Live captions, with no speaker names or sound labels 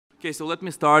Okay, so let me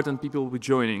start and people will be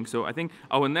joining. So I think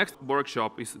our next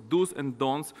workshop is Do's and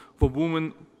Don'ts for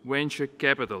Women Venture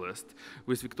Capitalists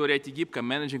with Viktoriya Tigipko,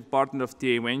 Managing Partner of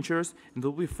TA Ventures, and it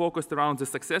will be focused around the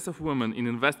success of women in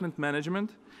investment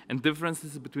management and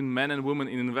differences between men and women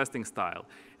in investing style.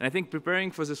 And I think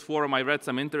preparing for this forum, I read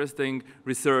some interesting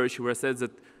research where it says that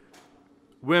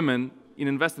women in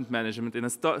investment management, in a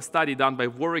study done by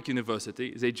Warwick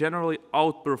University, they generally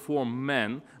outperform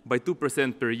men by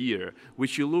 2% per year,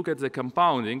 which you look at the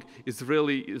compounding, is a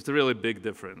really big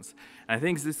difference. And I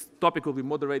think this topic will be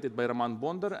moderated by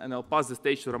Bondar, and I'll pass the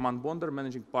stage to Bondar,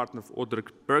 Managing Partner of Odgers,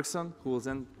 Berndtson, who will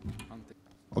then...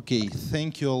 Okay,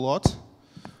 thank you a lot.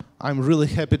 I'm really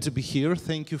happy to be here.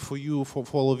 Thank you for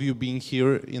all of you being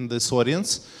here in this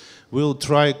audience. We'll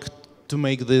try to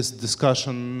make this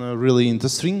discussion really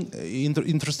interesting,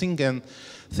 and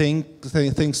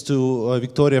thanks to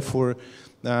Viktoriya for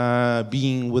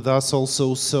being with us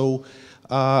also. So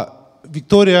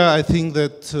Viktoriya, I think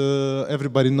that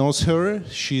everybody knows her.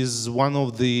 She's one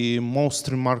of the most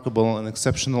remarkable and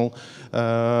exceptional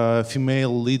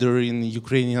female leader in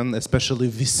Ukrainian, especially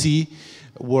VC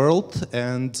world,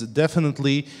 and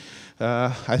definitely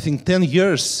I think 10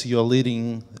 years you're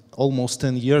leading. Almost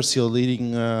 10 years you're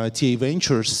leading TA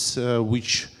Ventures,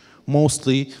 which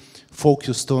mostly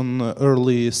focused on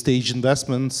early stage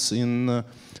investments in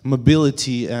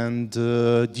mobility and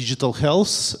digital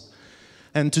health.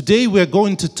 And today we are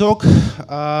going to talk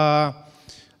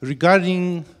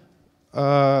regarding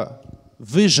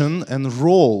vision and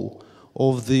role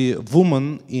of the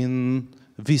woman in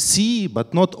VC,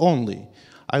 but not only.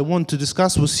 I want to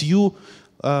discuss with you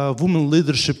women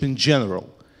leadership in general.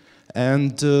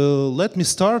 And let me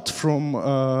start from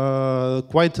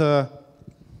quite an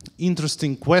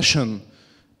interesting question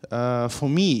for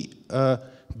me.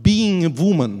 Being a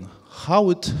woman, how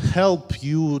it helped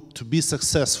you to be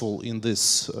successful in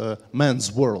this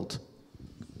men's world?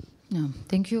 Yeah,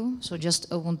 thank you. So just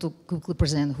I want to quickly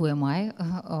present who am I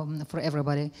for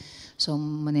everybody. So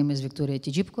my name is Viktoriya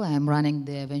Tigipko. I am running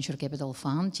the venture capital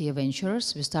fund, TA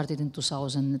Ventures. We started in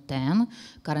 2010.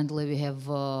 Currently we have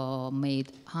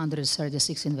made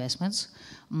 136 investments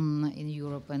in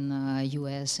Europe and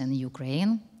US and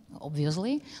Ukraine,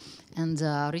 obviously, and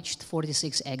reached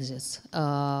 46 exits. We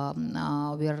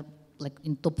are like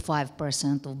in top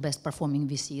 5% of best performing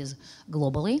VCs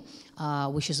globally,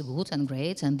 which is good and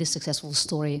great. And this successful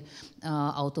story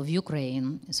out of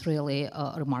Ukraine is really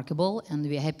remarkable. And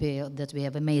we're happy that we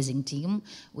have an amazing team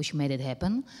which made it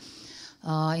happen.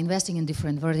 Investing in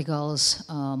different verticals,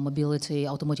 mobility,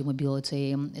 automotive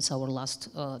mobility, it's our last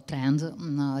trend,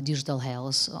 digital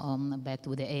health, backed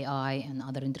with the AI and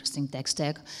other interesting tech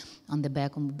stack. On the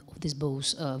back of these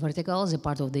both verticals, a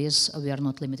part of this, we are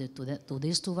not limited to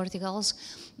these two verticals,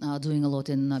 doing a lot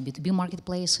in B2B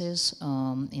marketplaces,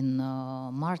 in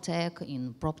MarTech,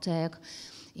 in PropTech,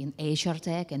 in HR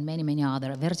tech, and many, many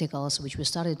other verticals which we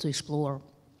started to explore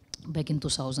back in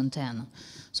 2010.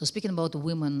 So speaking about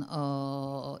women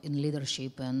in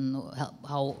leadership and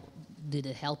how did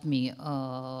it help me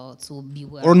to be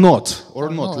where... Or not.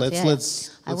 Yeah. Let's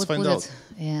find out.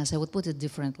 Yes, I would put it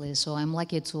differently. So I'm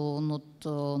lucky to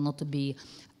not to be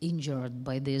injured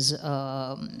by these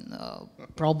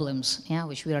problems, yeah,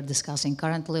 which we are discussing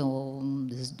currently, or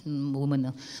this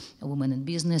women in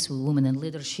business, women in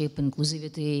leadership,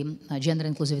 inclusivity, gender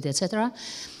inclusivity, etc.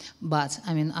 But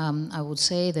I mean, I would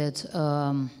say that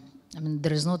I mean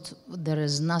there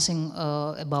is nothing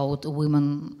about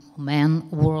women, men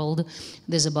world.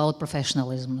 There's about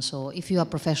professionalism. So if you are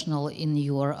professional in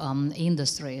your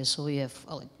industry, so you have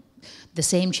the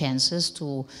same chances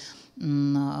to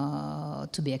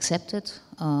be accepted,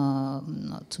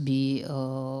 to be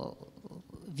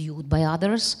viewed by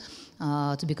others,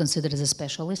 to be considered as a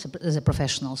specialist, as a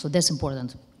professional. So that's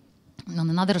important. On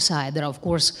another side, there are, of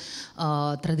course,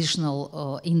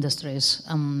 traditional industries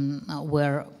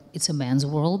where it's a man's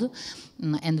world,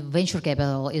 and venture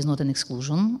capital is not an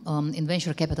exclusion. In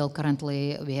venture capital,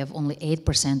 currently, we have only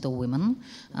 8% of women,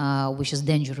 which is a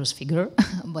dangerous figure,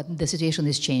 but the situation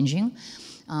is changing.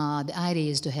 The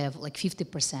idea is to have like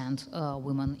 50%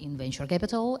 women in venture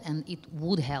capital, and it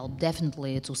would help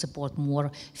definitely to support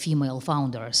more female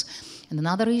founders. And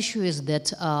another issue is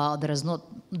that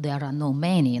there are not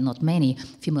many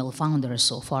female founders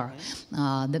so far.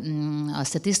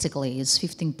 Statistically, it's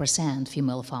 15%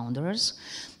 female founders.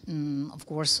 Of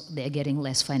course, they are getting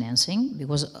less financing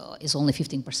because it's only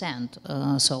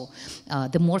 15%. So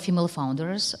the more female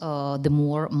founders, the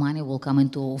more money will come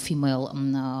into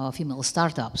female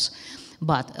startups.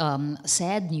 But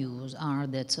sad news are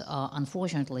that,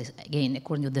 unfortunately, again,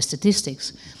 according to the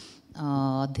statistics,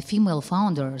 the female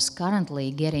founders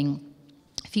currently getting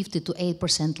 50 to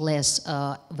 8% less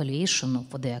valuation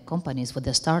for their companies, for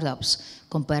their startups,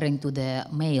 comparing to the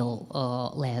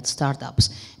male-led startups,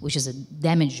 which is a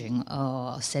damaging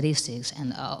statistics,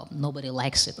 and nobody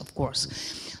likes it, of course.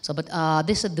 So, but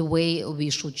this is the way we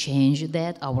should change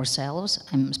that ourselves.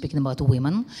 I'm speaking about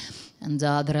women, and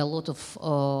there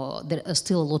is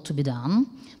still a lot to be done.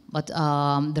 But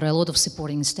there are a lot of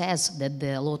supporting stats that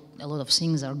a lot of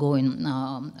things are going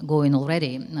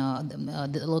already.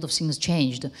 A lot of things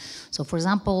changed. So, for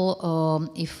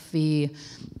example, if we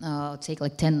take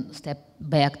like 10 step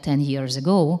back 10 years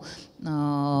ago,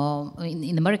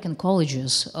 in American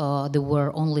colleges there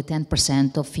were only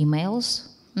 10% of females.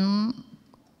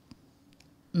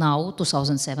 Now,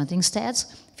 2017 stats,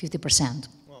 50%.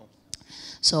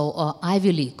 So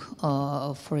Ivy League,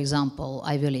 for example,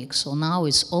 Ivy League. So now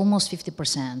it's almost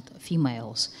 50%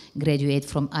 females graduate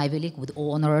from Ivy League with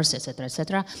honors, etc.,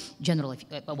 etc. Generally,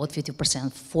 about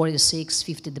 50%, 46,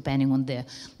 50, depending on the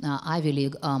Ivy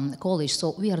League college.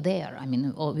 So we are there. I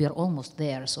mean, we are almost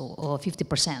there. So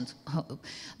 50%.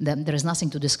 There is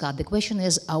nothing to discuss. The question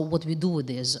is what we do with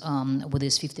this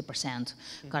 50%.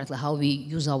 Currently, how we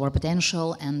use our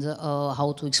potential and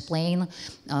how to explain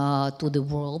to the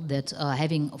world that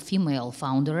having female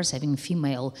founders, having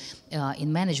female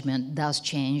in management does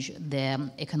change the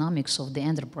economics of the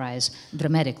enterprise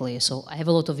dramatically. So I have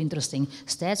a lot of interesting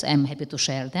stats. I'm happy to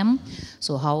share them.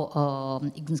 So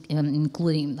how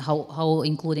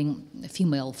including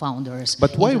female founders.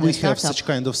 But why we have such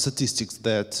kind of statistics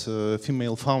that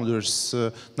female founders,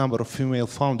 number of female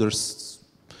founders,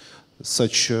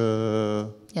 such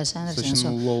yes, I understand. such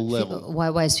a low level?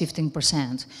 Why is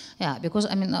 15%? Yeah, because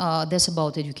I mean that's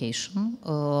about education.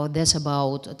 That's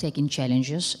about taking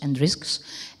challenges and risks.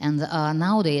 And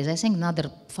nowadays, I think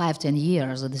another 5-10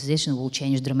 years, the situation will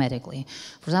change dramatically.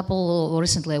 For example,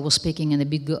 recently I was speaking in a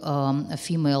big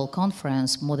female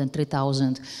conference, more than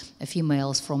 3,000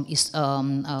 females from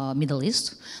Middle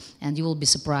East. And you will be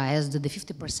surprised that the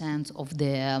 50% of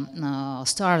the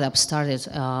startups started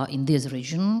in this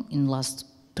region in the last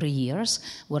 3 years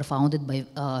were founded by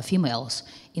females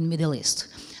in Middle East.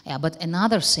 Yeah, but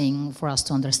another thing for us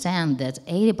to understand that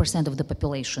 80% of the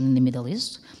population in the Middle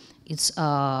East, it's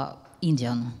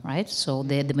Indian, right? So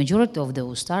the majority of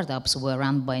those startups were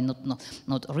run by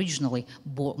not originally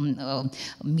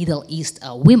Middle East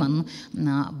women,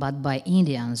 but by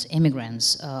Indians,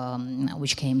 immigrants,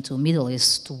 which came to Middle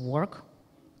East to work.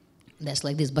 That's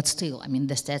like this, but still, I mean,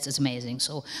 the stats is amazing.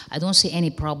 So I don't see any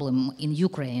problem in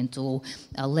Ukraine to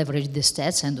leverage the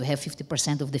stats and to have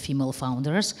 50% of the female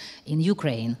founders in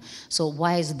Ukraine. So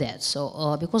why is that?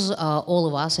 So because all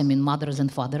of us, I mean, mothers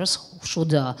and fathers,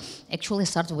 should actually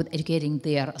start with educating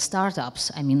their startups,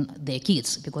 I mean, their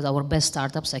kids, because our best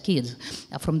startups are kids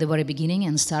from the very beginning,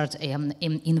 and start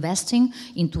investing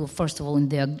into, first of all, in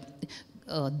their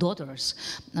daughters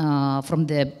from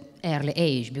the early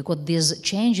age, because this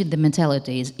change in the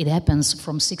mentalities, it happens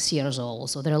from 6 years old.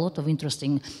 So there are a lot of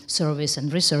interesting surveys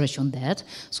and research on that.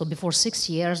 So before 6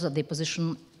 years, they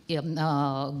position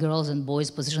girls and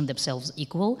boys position themselves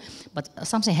equal, but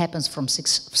something happens from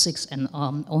six and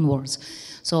onwards.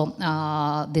 So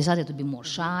they started to be more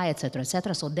shy, etc.,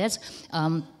 etc. So that's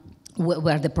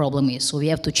where the problem is. So we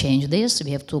have to change this.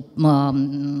 We have to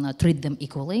treat them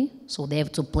equally. So they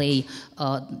have to play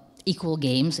equal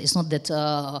games. It's not that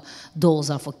dolls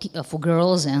are for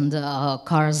girls and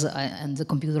cars and the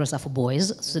computers are for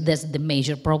boys. So that's the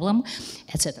major problem,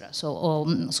 etc. So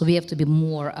so we have to be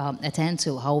more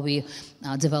attentive how we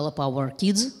develop our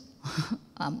kids,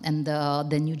 and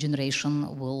the new generation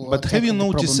will. But have you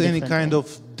noticed any kind of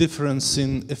difference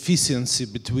in efficiency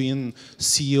between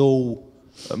CEO?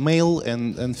 Male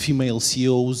and female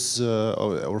CEOs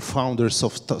or founders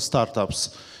of startups?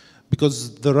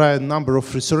 Because there are a number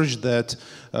of research that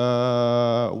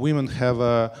women have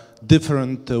a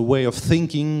different way of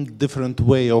thinking, different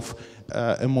way of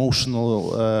emotional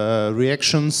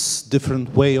reactions,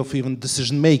 different way of even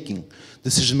decision making.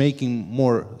 Decision making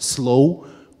more slow.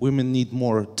 Women need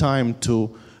more time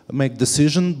to make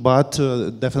decision, but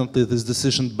definitely this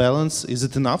decision balance, is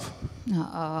it enough?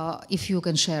 If you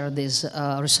can share this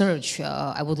research,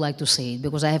 I would like to see it,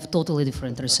 because I have totally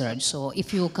different research. So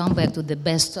if you come back to the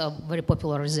best, very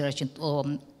popular research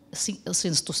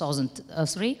since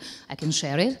 2003, I can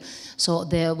share it. So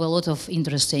there were a lot of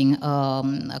interesting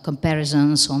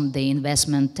comparisons on the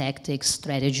investment tactics,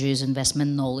 strategies,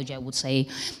 investment knowledge, I would say,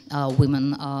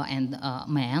 women and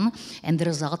men. And the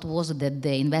result was that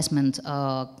the investment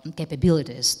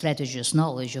capabilities, strategies,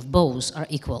 knowledge of both are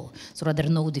equal. So rather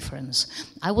no difference.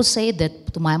 I would say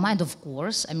that, to my mind, of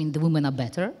course, I mean, the women are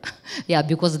better, yeah,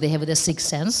 because they have the sixth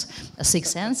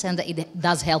sense, and it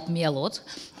does help me a lot,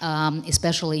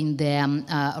 especially in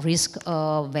the risk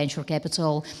venture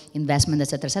capital investment,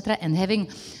 etc., and having,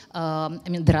 I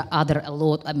mean, there are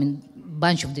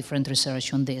bunch of different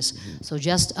research on this. So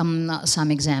just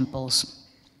some examples.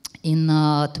 In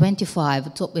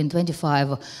 25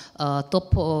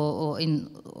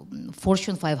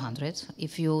 Fortune 500,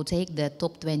 if you take the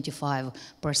top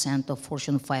 25% of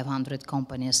Fortune 500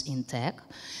 companies in tech,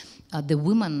 the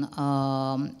women,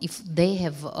 if they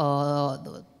have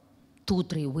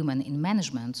 2-3 women in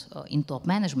management, in top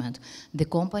management, the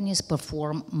companies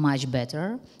perform much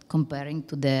better comparing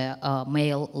to the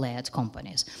male-led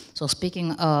companies. So speaking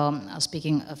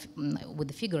with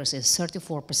the figures, is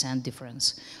 34%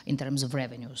 difference in terms of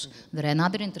revenues. There are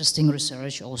another interesting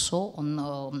research also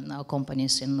on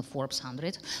companies in Forbes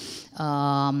 100,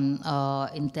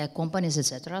 in tech companies,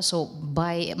 etc. So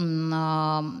by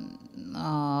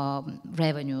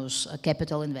revenues,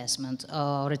 capital investment,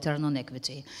 return on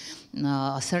equity,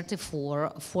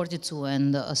 34, 42,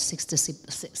 and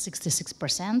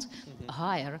 66%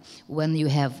 higher when you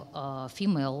have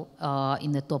female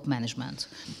in the top management.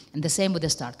 And the same with the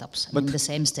startups. I mean, the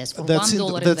same stats. For $1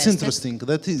 invested. That's interesting.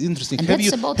 That is interesting. And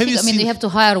that's about, I mean, you have to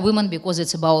hire women because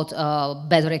it's about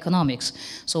better economics.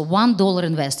 So $1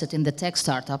 invested in the tech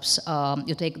startups,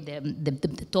 you take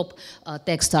the top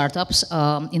tech startups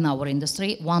in our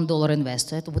industry, $1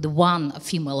 invested with one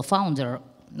female founder,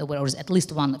 whereas at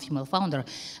least one female founder,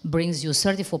 brings you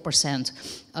 34%,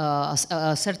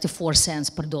 34 cents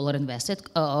per dollar invested,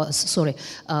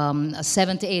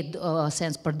 78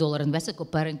 cents per dollar invested,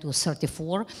 comparing to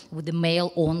 34 with the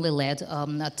male-only led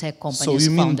tech companies. So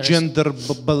you mean gender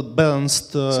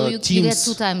balanced so you teams? get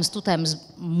two times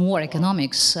more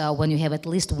economics when you have at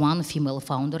least one female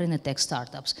founder in the tech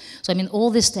startups. So I mean, all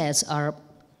these stats are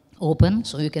open,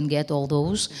 so you can get all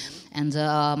those. And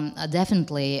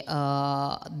definitely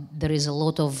there is a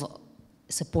lot of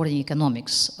supporting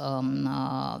economics,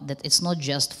 that it's not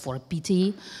just for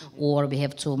PT or we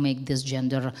have to make this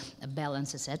gender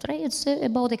balance, etc. It's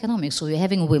about economics. So you're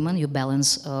having women, you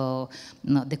balance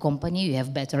the company, you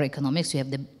have better economics, you have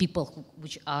the people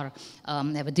which are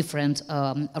have a different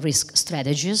risk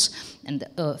strategies, and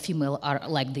female are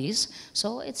like this.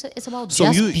 So it's about so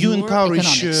just you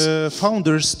encourage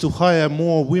founders to hire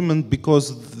more women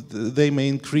because they may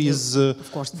increase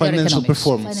of course, financial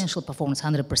performance. Financial performance,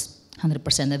 100%.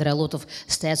 100%. There are a lot of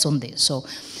stats on this. So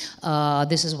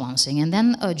this is one thing. And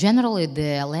then generally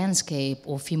the landscape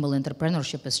of female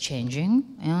entrepreneurship is changing,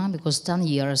 because 10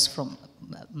 years from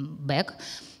back,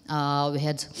 we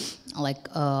had like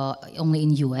only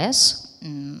in US,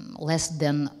 less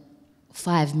than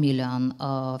 5 million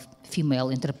female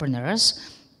entrepreneurs.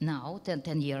 Now,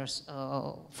 10 years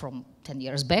from 10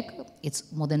 years back,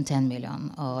 it's more than 10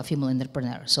 million female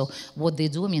entrepreneurs. So what they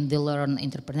do, I mean, they learn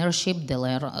entrepreneurship,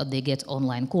 they get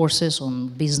online courses on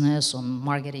business, on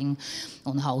marketing,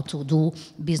 on how to do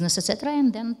business, etc.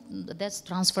 And then that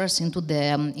transfers into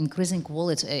the increasing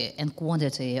quality and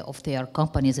quantity of their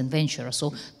companies and ventures.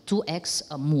 So 2x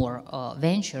more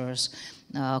ventures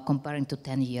comparing to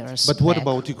 10 years But what back.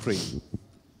 about Ukraine?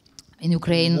 In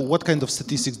Ukraine, what kind of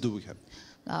statistics do we have?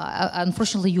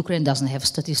 Unfortunately, Ukraine doesn't have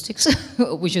statistics,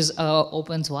 which is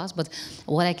open to us. But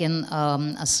what I can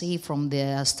see from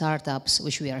the startups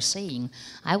which we are seeing,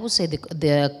 I would say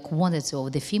the quantity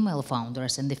of the female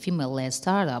founders and the female-led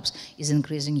startups is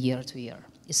increasing year to year.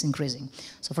 It's increasing.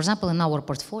 So, for example, in our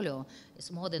portfolio,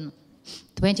 it's more than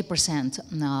 20%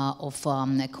 of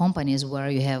companies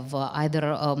where you have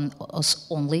either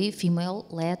only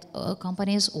female-led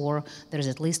companies, or there is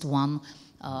at least one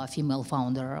female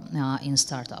founder in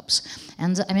startups.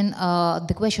 And I mean,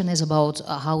 the question is about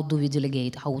how do we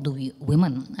delegate, how do we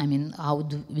women, I mean, how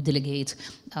do we delegate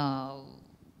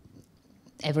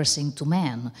everything to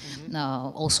men,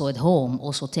 also at home,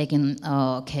 also taking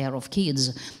care of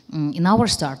kids. In our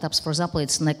startups, for example,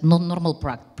 it's like not normal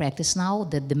practice now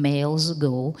that the males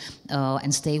go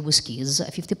and stay with kids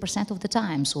 50% of the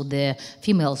time. So the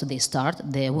females, they start,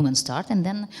 the women start, and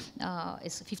then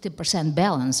it's 50%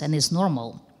 balance, and it's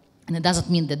normal. And it doesn't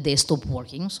mean that they stop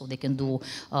working, so they can do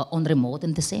on remote.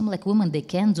 And the same like women, they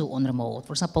can do on remote.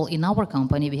 For example, in our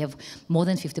company, we have more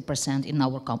than 50% in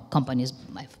our companies,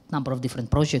 a number of different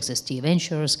projects. It's TA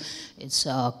Ventures, it's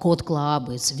Code Club,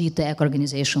 it's VTech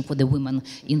organization for the women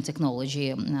in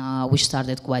technology, which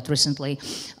started quite recently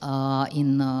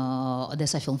in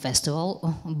Odessa Film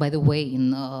Festival. By the way,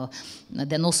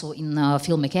 then also in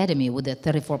Film Academy, with the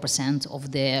 34%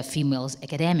 of the females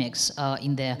academics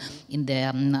in the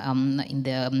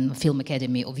Film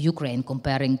Academy of Ukraine,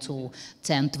 comparing to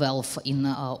 10, 12 in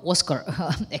Oscar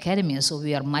Academy. So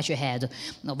we are much ahead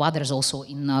of others also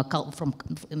in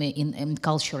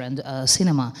culture and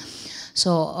cinema.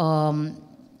 So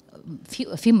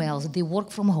females, they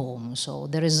work from home, so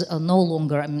there is no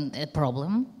longer a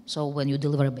problem. So when you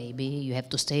deliver a baby, you have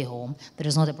to stay home. There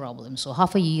is not a problem. So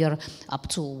half a year, up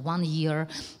to 1 year,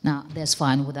 now that's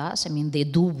fine with us. I mean, they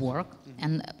do work,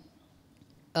 and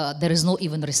there is no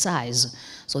even resize.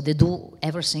 So they do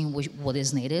everything what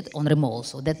is needed on remote.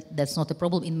 So that's not a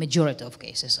problem in majority of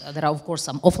cases. There are, of course,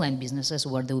 some offline businesses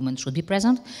where the women should be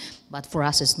present, but for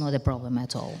us, it's not a problem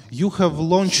at all. You have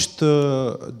launched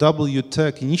the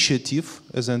WTech initiative,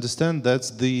 as I understand.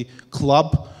 That's the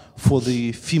club for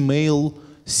the female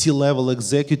C-level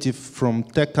executive from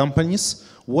tech companies.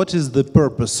 What is the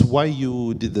purpose? Why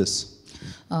you did this?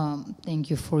 Thank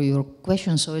you for your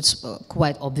question. So it's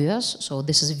quite obvious. So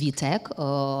this is VTech,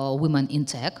 Women in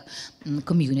Tech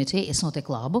community. It's not a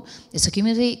club. It's a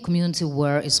community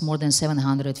where it's more than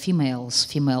 700 female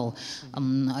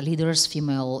leaders,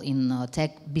 female in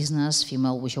tech business,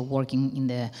 female which are working in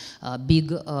the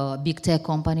big tech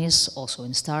companies, also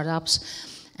in startups.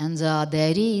 And the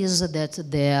idea is that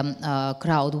the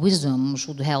crowd wisdom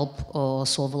should help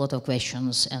solve a lot of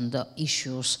questions and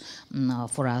issues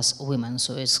for us women.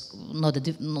 So it's not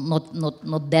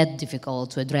that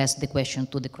difficult to address the question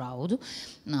to the crowd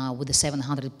with the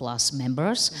 700 plus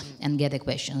members and get the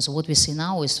questions. So what we see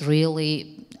now is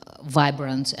really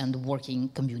vibrant and working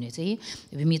community.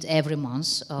 We meet every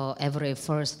month, every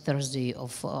first Thursday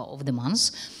of the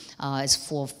month. It's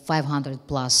for 500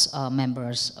 plus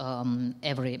members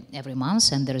every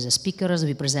month, and there is a speakers.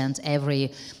 We present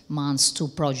every month 2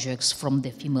 projects from the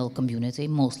female community,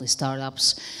 mostly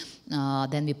startups.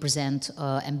 Then we present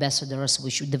ambassadors,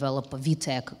 which develop a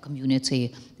VTech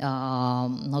community,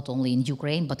 not only in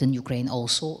Ukraine, but in Ukraine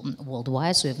also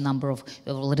worldwide. So we have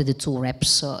already 2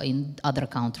 reps in other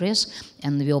countries,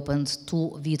 and we opened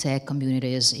 2 VTech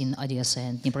communities in Odessa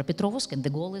and Dnipropetrovsk, and the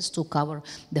goal is to cover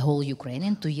the whole Ukraine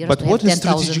in 2 years. But what is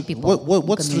 10,000 people.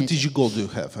 What strategic goal do you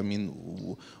have? I mean,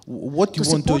 what do you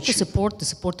want to achieve? To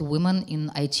support women in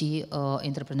IT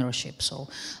entrepreneurship. So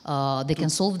they can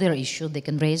solve their issue, they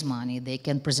can raise money, they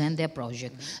can present their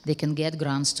project, they can get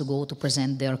grants to go to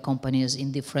present their companies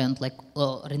in different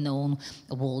renowned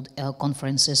world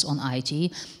conferences on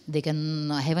IT. They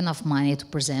can have enough money to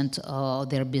present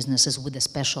their businesses with a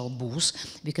special booth.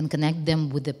 We can connect them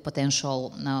with the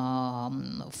potential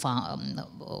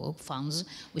funds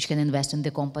which can invest in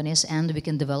the companies, and we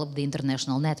can develop the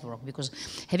international network, because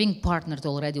having partnered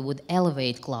already with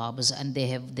Elevate clubs, and they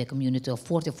have the community of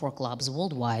 44 clubs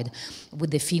worldwide with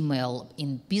the female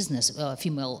in business,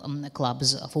 female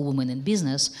clubs for women in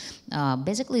business,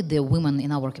 basically the women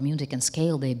in our community can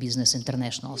scale their business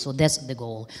international. So that's the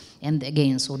goal. And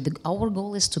again, so our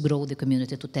goal is to grow the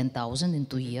community to 10,000 in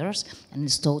 2 years, and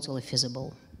it's totally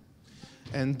feasible.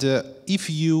 And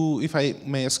if I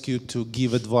may ask you to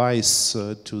give advice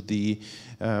to the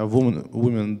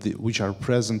women which are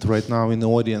present right now in the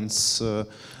audience,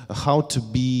 how to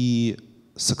be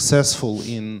successful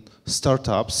in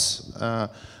startups,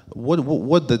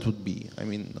 what that would be? I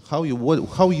mean, how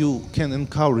you can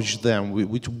encourage them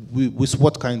with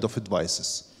what kind of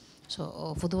advices?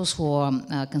 So for those who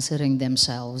are considering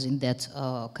themselves in that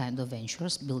kind of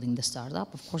ventures, building the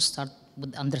startup, of course, start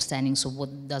with understanding, so what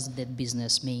does that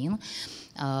business mean?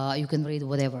 You can read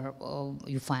whatever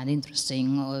you find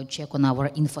interesting. Check on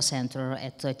our info center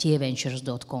at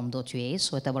taventures.com.ua.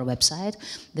 So at our website,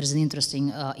 there's an interesting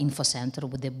info center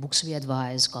with the books we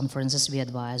advise, conferences we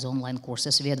advise, online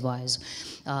courses we advise,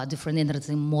 different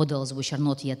interesting models which are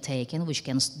not yet taken, which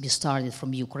can be started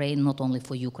from Ukraine, not only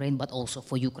for Ukraine, but also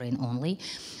for Ukraine only,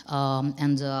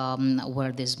 and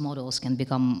where these models can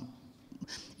become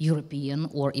European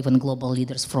or even global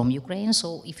leaders from Ukraine.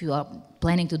 So if you are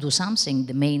planning to do something,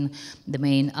 the main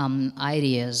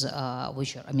ideas,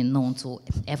 which are known to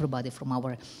everybody from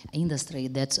our industry,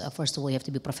 that first of all you have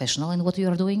to be professional in what you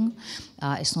are doing.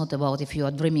 It's not about if you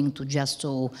are dreaming to just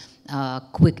to have a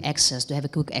quick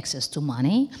access to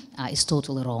money. It's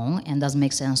totally wrong, and doesn't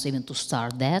make sense even to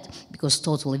start that, because it's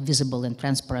totally visible and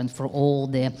transparent for all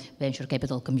the venture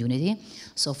capital community.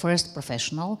 So first,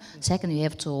 professional. Second, you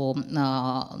have to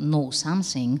know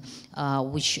something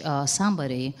which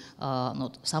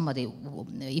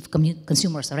if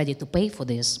consumers are ready to pay for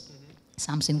this,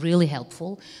 something really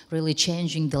helpful, really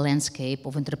changing the landscape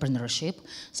of entrepreneurship,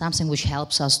 something which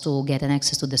helps us to get an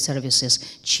access to the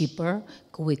services cheaper,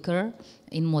 quicker,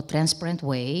 in more transparent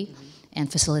way, and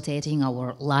facilitating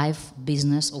our life,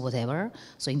 business, or whatever.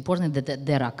 So important that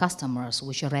there are customers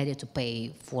which are ready to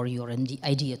pay for your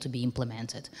idea to be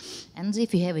implemented. And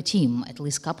if you have a team, at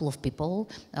least a couple of people,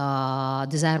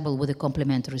 desirable with the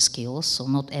complementary skills, so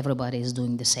not everybody is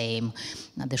doing the same.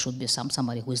 There should be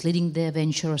somebody who is leading the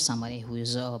venture, somebody who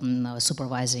is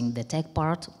supervising the tech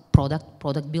part,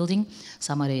 product building,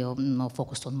 somebody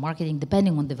focused on marketing,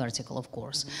 depending on the vertical, of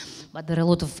course. But there are a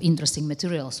lot of interesting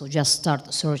materials, so just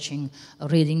start searching,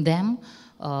 reading them,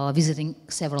 visiting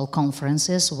several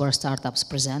conferences where startups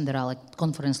present. There are like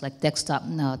conferences like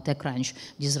TechCrunch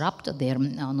Disrupt. They're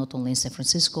not only in San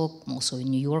Francisco, also in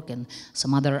New York and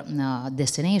some other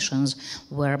destinations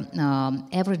where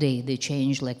every day they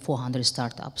change like 400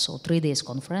 startups. So 3 days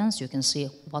conference, you can see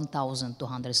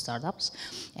 1,200 startups.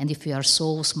 And if you are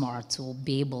so smart to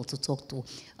be able to talk to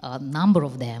a number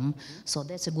of them, so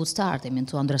that's a good start.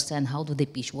 To understand how do they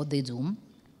pitch, what they do.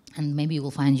 And maybe you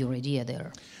will find your idea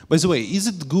there. By the way, is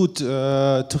it good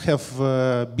to have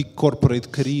a big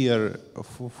corporate career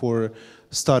for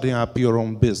starting up your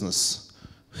own business?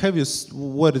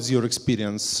 What is your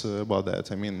experience about that?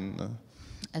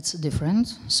 It's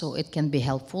different. So it can be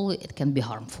helpful, it can be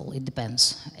harmful. It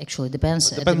depends. Actually, it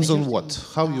depends. It depends on what?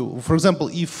 For example,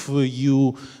 if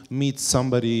you meet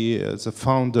somebody as a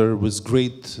founder with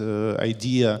great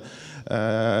idea,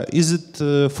 is it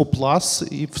for plus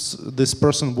if this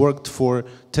person worked for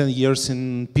 10 years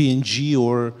in P&G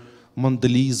or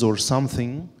Mondelez or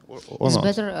something?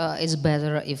 It's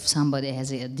better if somebody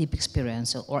has a deep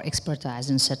experience or expertise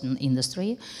in certain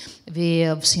industry. We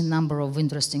have seen a number of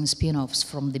interesting spin-offs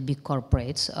from the big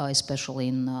corporates, especially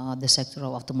in the sector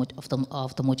of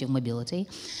automotive mobility,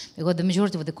 because the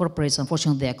majority of the corporates,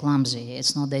 unfortunately, they are clumsy.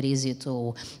 It's not that easy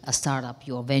to start up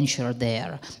your venture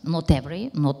there. Not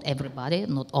everybody,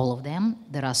 not all of them.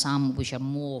 There are some which are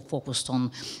more focused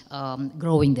on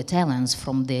growing the talents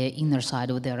from the inner side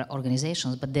of their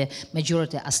organizations, but the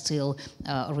majority are still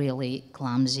really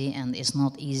clumsy, and it's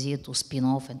not easy to spin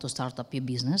off and to start up your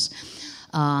business.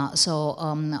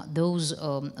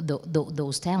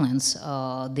 Those talents,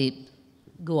 they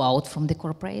go out from the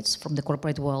corporates, from the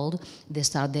corporate world, they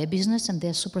start their business and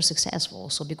they're super successful.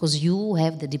 So because you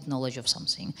have the deep knowledge of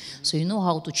something, so you know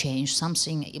how to change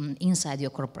something inside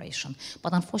your corporation.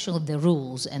 But unfortunately, the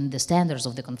rules and the standards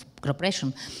of the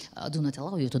corporation do not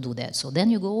allow you to do that. So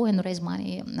then you go and raise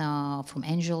money from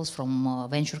angels, from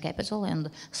venture capital, and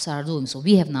start doing. So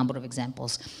we have a number of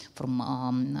examples from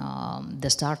the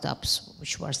startups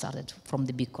which were started from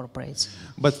the big corporates.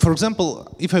 But for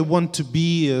example, if I want to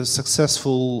be a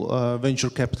successful venture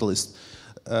capitalist,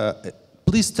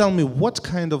 please tell me what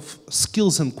kind of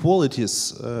skills and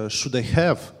qualities should I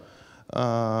have,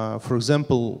 for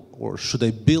example, or should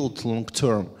I build long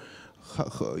term?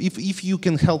 If you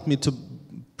can help me to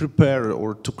prepare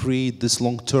or to create this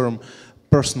long term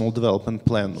personal development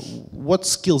plan, what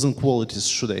skills and qualities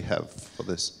should I have for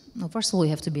this? No, first of all,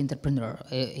 you have to be entrepreneur.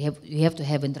 You have to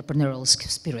have entrepreneurial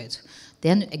spirit.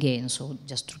 Then again, so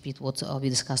just to repeat what we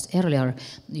discussed earlier,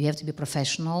 you have to be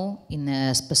professional in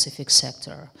a specific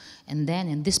sector. And then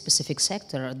in this specific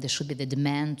sector, there should be the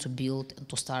demand to build and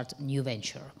to start a new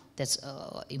venture. That's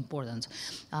important.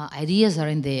 Ideas are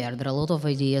in there. There are a lot of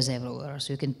ideas everywhere.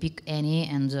 So you can pick any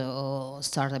and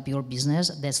start up your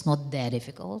business. That's not that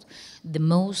difficult. The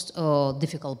most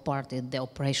difficult part is the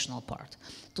operational part,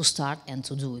 to start and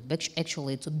to do it, but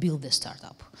actually to build the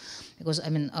startup. Because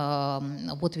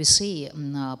what we see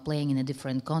playing in the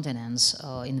different continents,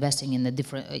 investing in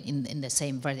the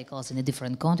same verticals in the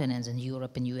different continents, in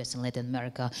Europe, in US, in Latin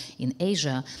America, in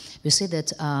Asia, we see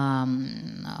that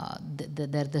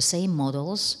they're the same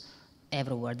models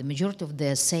everywhere. The majority of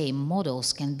the same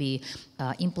models can be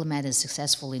implemented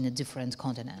successfully in the different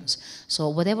continents. So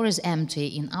whatever is empty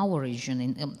in our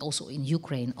region, also in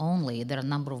Ukraine only, there are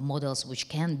a number of models which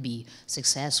can be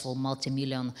successful,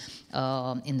 multi-million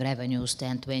in revenues,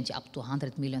 10, 20, up to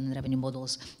 100 million in revenue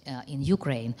models in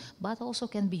Ukraine, but also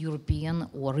can be European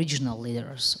or regional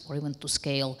leaders, or even to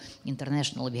scale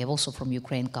internationally. We have also from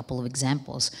Ukraine a couple of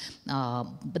examples,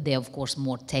 but they are of course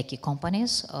more techy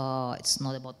companies. It's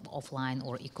not about offline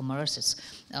or e-commerce, it's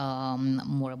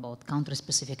more about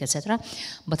country-specific, etc.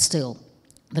 But still,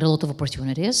 there are a lot of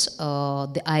opportunities.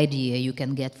 The idea you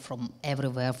can get from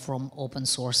everywhere, from open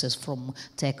sources, from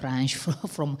TechCrunch,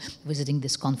 from visiting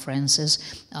these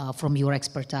conferences, from your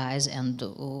expertise, and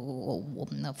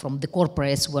from the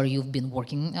corporates where you've been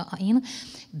working in.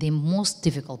 The most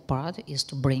difficult part is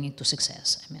to bring it to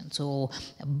success. I mean, to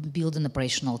build an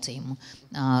operational team,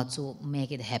 to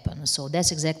make it happen. So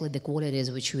that's exactly the qualities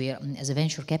which we, as a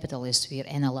venture capitalist, we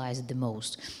analyze the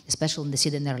most, especially in the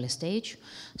seed and early stage.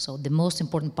 So the most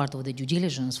important part of the due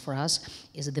diligence for us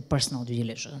is the personal due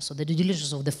diligence. So the due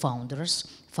diligence of the founders,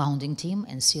 founding team,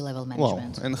 and C-level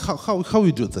management. Wow. And how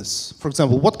you do this? For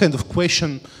example, what kind of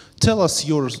question, tell us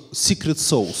your secret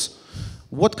sauce.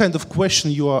 What kind of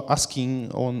question you are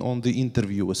asking on the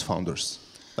interview with founders?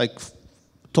 Like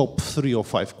top 3 or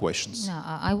 5 questions.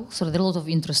 No, there are a lot of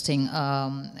interesting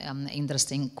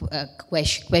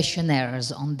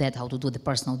questionnaires on that, how to do the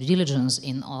personal due diligence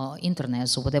in internet.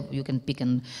 So whatever you can pick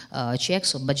and check.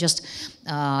 So, but just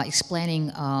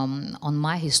explaining on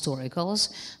my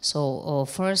historicals. So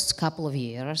first couple of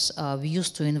years, we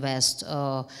used to invest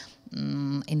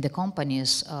in the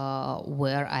companies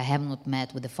where I have not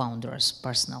met with the founders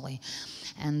personally.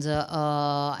 And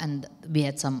we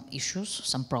had some issues,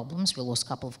 some problems. We lost a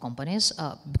couple of companies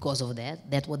because of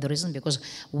that. That was the reason, because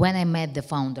when I met the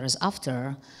founders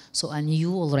after, so I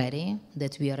knew already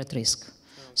that we are at risk.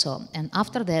 So, and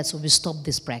after that, so we stopped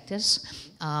this practice.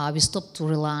 We stopped to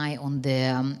rely on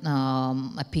the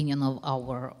opinion of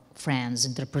our friends,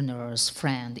 entrepreneurs,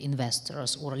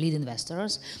 investors, or lead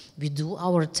investors. We do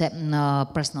our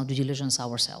personal due diligence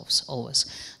ourselves, always.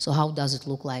 So how does it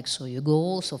look like? So you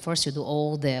go, so first you do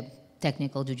all the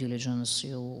technical due diligence,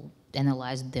 you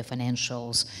analyze the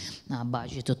financials,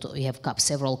 budget, you have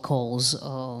several calls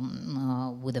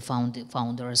with the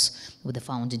founders, with the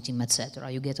founding team,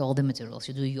 etc. You get all the materials,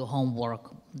 you do your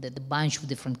homework, the bunch of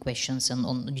different questions and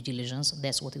on due diligence.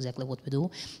 That's exactly what we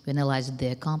do. We analyze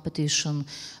the competition,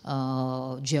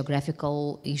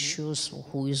 geographical issues,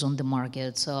 who is on the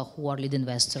market, who are lead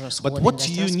investors. But what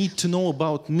do you need to know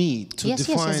about me to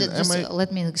define? Yes, just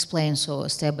let me explain, so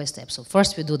step by step. So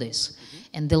first we do this.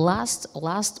 And the last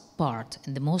part,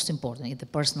 and the most important, is the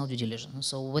personal due diligence.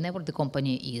 So whenever the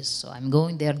company is, so I'm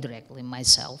going there directly,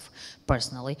 myself,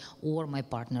 personally, or my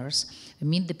partners, we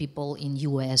meet the people in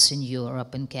US, in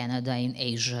Europe, in Canada, in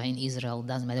Asia, in Israel,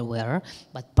 doesn't matter where,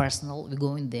 but personal, we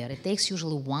go in there. It takes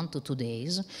usually 1 to 2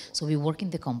 days. So we work in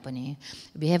the company.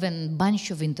 We have a bunch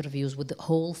of interviews with the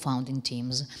whole founding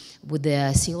teams, with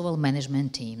the C-level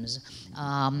management teams,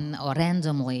 or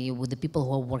randomly with the people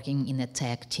who are working in a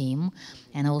tech team,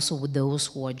 and also with those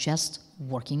who are just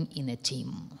working in a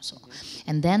team. So,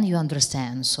 and then you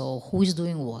understand, so who is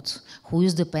doing what, who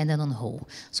is dependent on who,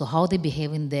 so how they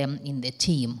behave in the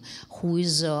team, who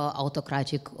is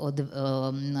autocratic or the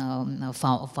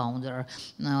founder.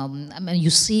 I mean, you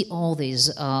see all these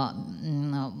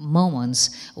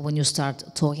moments when you start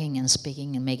talking and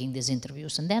speaking and making these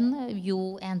interviews, and then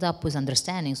you end up with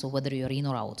understanding, so whether you're in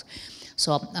or out.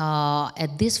 So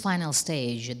at this final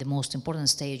stage, the most important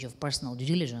stage of personal due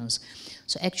diligence,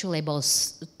 so actually about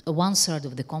 1/3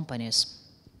 of the companies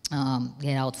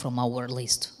get out from our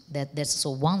list. That's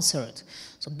so 1/3.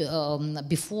 So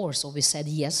before, so we said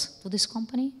yes to this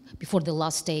company before the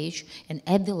last stage, and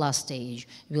at the last stage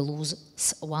we lose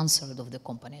 1/3 of the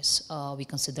companies we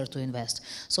consider to invest.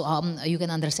 So you can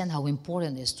understand how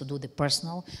important it is to do the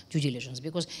personal due diligence,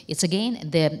 because it's again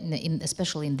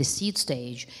especially in the seed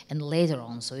stage and later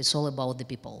on. So it's all about the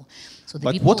people. So the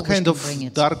but people what kind of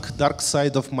dark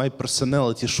side of my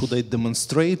personality should I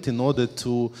demonstrate in order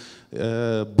to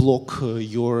block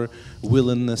your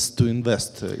willingness to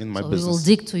invest in my business? We will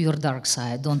dig to your dark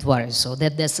side. Don't worry. So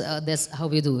that's how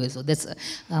we do it. So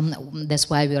that's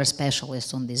why we are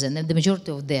specialists on this. And the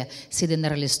majority of the seed and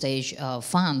early stage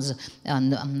funds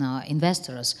and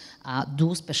investors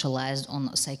do specialize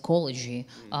on psychology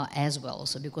as well.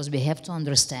 So because we have to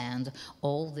understand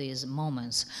all these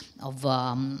moments of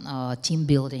team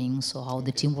building, so how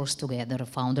the team works together,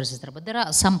 founders, etc. But there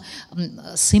are some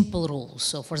simple rules.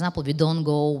 So for example, example, we don't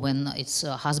go when it's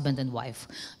husband and wife.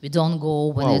 We don't go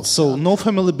when Wow, it's... so no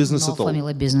family business at all? No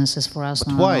family businesses for us,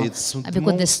 But no, why? no. It's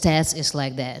Because the stats is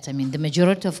like that. I mean, the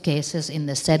majority of cases in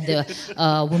the state, the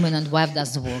woman and wife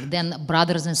doesn't work. Then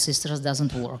brothers and sisters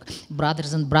doesn't work.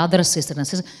 Brothers, sisters and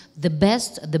sisters.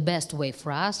 The best way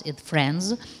for us is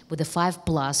friends with the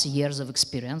 5+ years of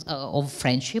experience, of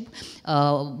friendship,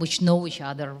 which know each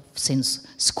other since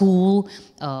school,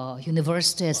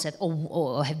 university, etc.,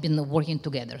 or have been working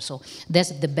together. So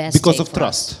that's the best. Because of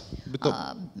trust.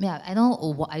 Yeah, I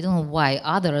don't know why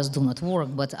others do not work,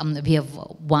 but we have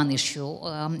one issue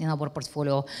in our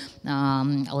portfolio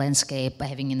landscape,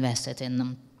 having invested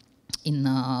in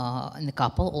a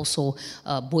couple, also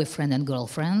boyfriend and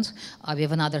girlfriend. We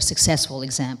have another successful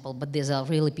example, but these are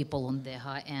really people on the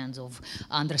high end of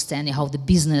understanding how the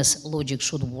business logic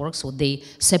should work. So they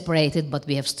separated, but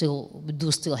we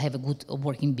do still have a good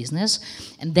working business,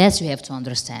 and that's you have to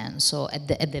understand. So at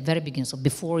the very beginning, so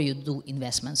before you do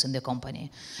investments in the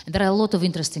company, and there are a lot of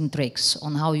interesting tricks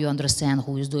on how you understand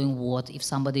who is doing what. If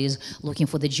somebody is looking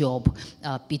for the job,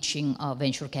 pitching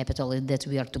venture capital, that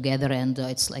we are together, and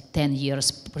it's like 10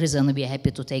 years prison, we are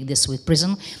happy to take this with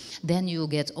prison. Then you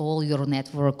get all your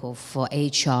network of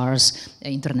HRs,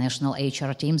 international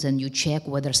HR teams, and you check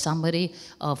whether somebody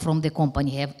from the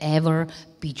company have ever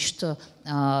pitched to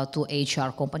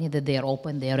HR company that they are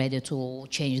open, they are ready to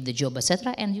change the job,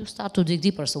 etc. And you start to dig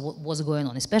deeper. So what's going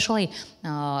on, especially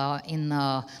in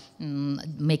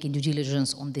making due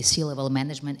diligence on the C-level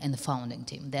management and the founding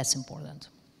team. That's important.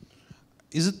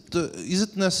 Is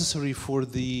it necessary for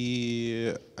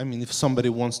the, I mean, if somebody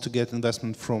wants to get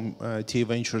investment from TA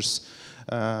Ventures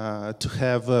to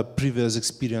have a previous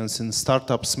experience in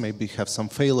startups, maybe have some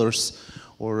failures,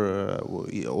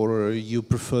 or you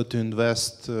prefer to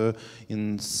invest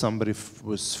in somebody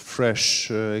with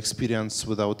fresh experience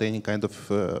without any kind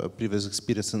of previous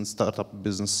experience in startup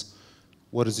business?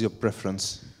 What is your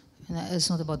preference? It's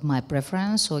not about my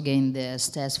preference. So again, the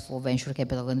stats for venture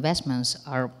capital investments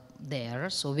are there.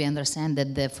 So we understand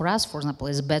that for us, for example,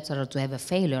 it's better to have a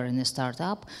failure in a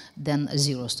startup than a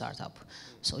zero startup.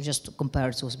 So just to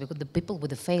compare to, because the people with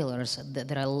the failures,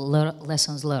 there are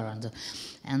lessons learned.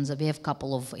 And we have a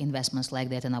couple of investments like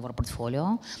that in our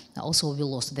portfolio. Also, we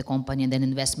lost the company and then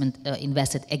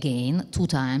invested again 2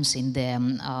 times in the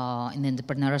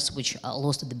entrepreneurs which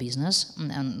lost the business.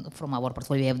 And from our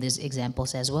portfolio, we have these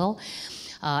examples as well.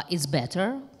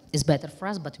 It's better for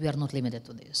us, but we are not limited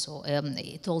to this. So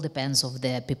it all depends of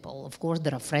the people. Of course,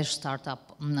 there are fresh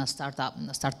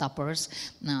startuppers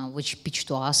which pitch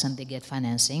to us and they get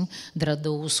financing. There are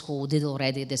those who did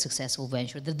already the successful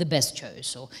venture. They're the best choice.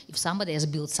 So if somebody has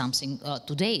built something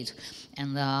to date,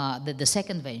 and the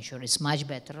second venture is much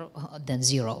better than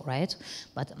zero, right?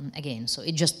 But again, so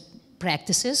it just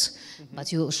practices,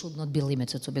 but you should not be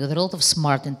limited to, because there are a lot of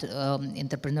smart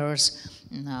entrepreneurs,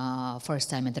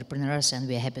 first-time entrepreneurs, and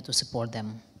we are happy to support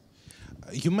them.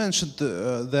 You mentioned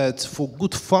that for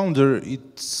good founder,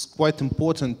 it's quite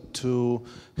important to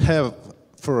have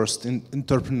first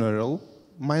entrepreneurial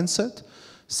mindset.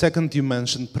 Second, you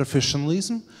mentioned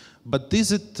professionalism, but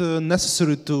is it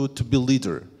necessary to be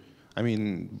leader? I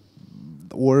mean,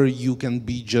 or you can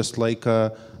be just like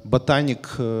a botanic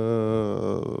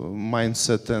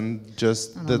mindset and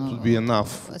just that would be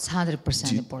enough. It's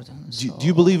 100% important. Do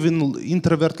you believe in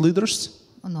introvert leaders?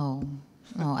 No.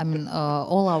 No, I mean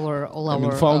all our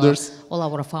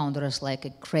founders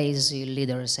like crazy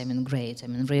leaders. I mean, great. I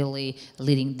mean, really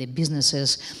leading the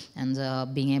businesses and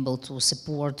being able to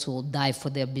support, to die for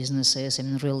their businesses. I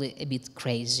mean, really a bit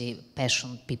crazy,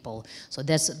 passionate people. So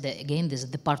that's again, this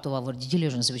is the part of our due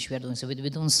diligence which we are doing. So we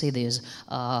don't see these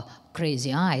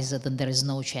crazy eyes that there is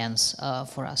no chance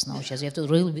for us, no chance. You have to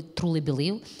really truly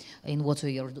believe in what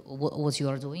you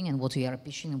are doing and what you are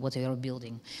pitching and what you are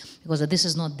building, because this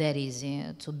is not that easy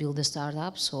to build a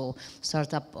startup. So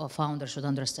startup founders should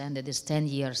understand that it's 10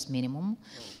 years minimum,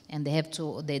 and they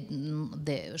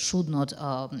should not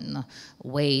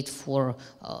wait for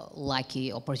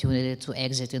lucky opportunity to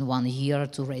exit in 1 year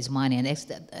to raise money and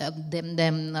exit.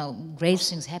 Then great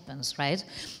things happens, right?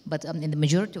 But in the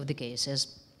majority of the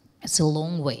cases, it's a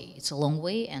long way. It's a long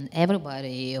way, and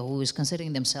everybody who is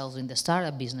considering themselves in the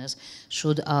startup business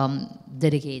should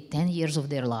dedicate 10 years of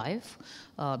their life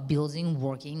building,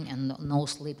 working, and no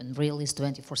sleep, and really is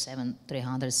 24/7,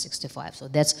 365. So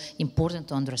that's important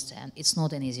to understand. It's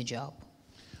not an easy job.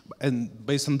 And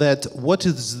based on that, what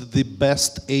is the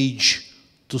best age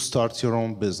to start your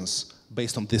own business?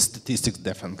 Based on the statistics,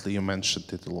 definitely, you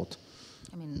mentioned it a lot.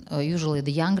 I mean, usually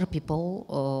the younger people,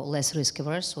 less risk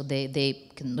averse, so they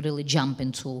can really jump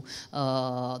into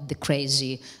the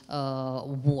crazy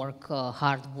work,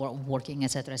 hard working,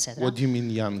 etc., etc. What do you mean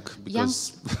young?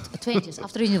 Because Young, 20s,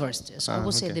 after university. So I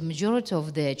would say okay. the majority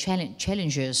of the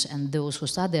challengers and those who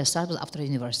start their startups after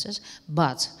universities.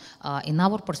 But in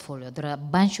our portfolio, there are a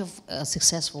bunch of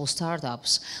successful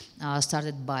startups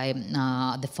started by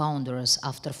the founders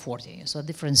after 40. So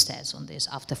different stats on this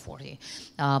after 40.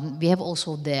 We have also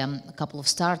a couple of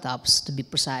startups, to be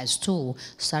precise, too,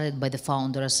 started by the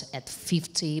founders at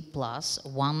 50 plus.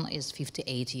 One is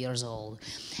 58 years old,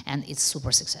 and it's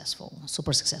super successful,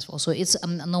 super successful. So it's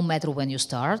no matter when you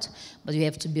start, but you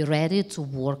have to be ready to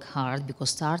work hard,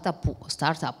 because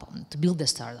to build the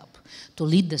startup, to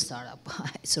lead the startup,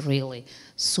 it's a really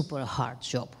super hard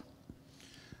job.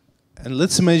 And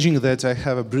let's imagine that I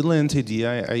have a brilliant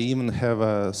idea. I even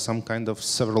have some kind of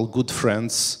several good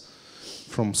friends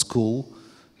from school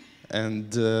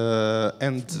and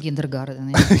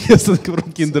Kindergarten. yes,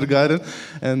 from kindergarten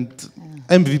and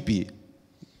MVP.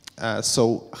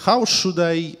 So how should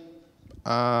I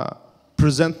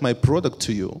present my product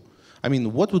to you? I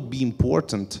mean, what would be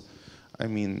important? I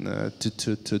mean,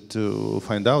 to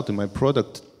find out in my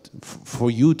product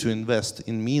for you to invest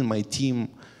in me and my team.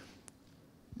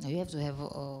 You have to have,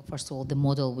 first of all, the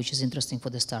model which is interesting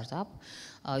for the startup.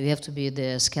 You have to be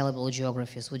the scalable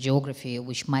geographies, with geography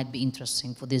which might be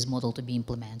interesting for this model to be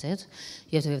implemented.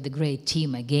 You have to have the great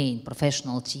team, again,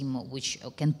 professional team, which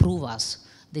can prove us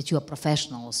that you are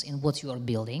professionals in what you are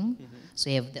building. Mm-hmm. So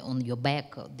you have on your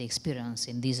back the experience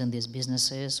in these and these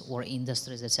businesses or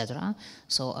industries, etc.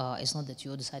 So it's not that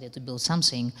you decided to build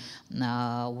something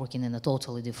working in a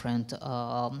totally different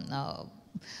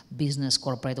business,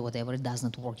 corporate, or whatever. It does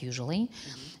not work usually.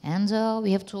 Mm-hmm. And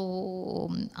we have to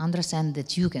understand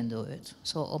that you can do it.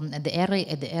 So at the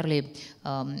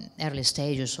early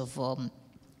stages of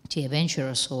TA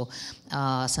Ventures, so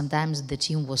sometimes the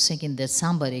team was thinking that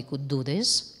somebody could do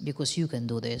this because you can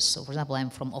do this. So for example, I'm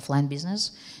from offline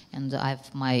business, and I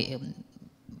have my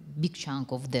big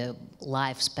chunk of the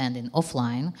life spent in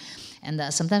offline. And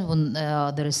sometimes when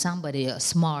there is somebody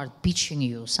smart pitching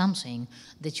you something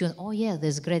that you, oh yeah,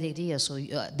 that's a great idea, so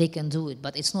they can do it.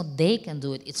 But it's not they can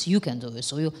do it, it's you can do it.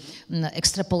 So you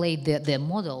extrapolate the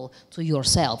model to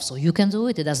yourself. So you can do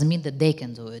it, it doesn't mean that they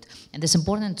can do it. And it's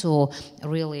important to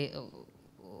really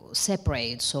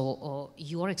separate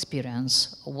your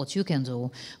experience, what you can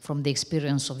do, from the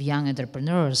experience of young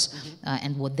entrepreneurs. Mm-hmm.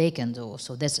 And what they can do.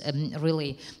 So that's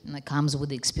really comes with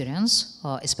the experience,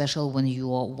 especially when you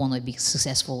want to be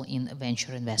successful in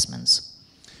venture investments.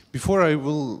 Before I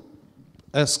will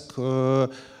ask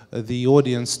the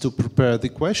audience to prepare the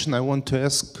question, I want to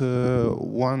ask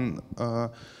one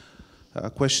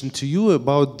question to you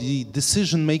about the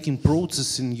decision-making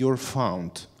process in your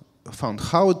fund.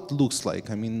 How it looks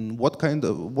like. I mean,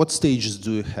 what stages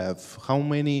do you have? How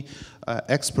many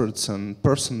experts and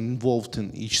person involved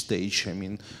in each stage? I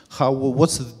mean,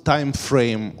 what's the time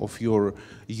frame of your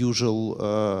usual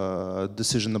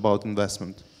decision about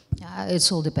investment?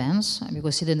 It all depends,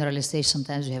 because in the early stage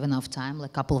sometimes you have enough time, like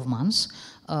a couple of months.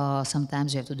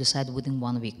 Sometimes you have to decide within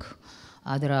 1 week.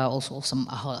 There are also some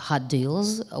hard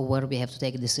deals where we have to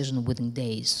take a decision within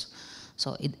days.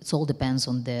 So it all depends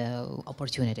on the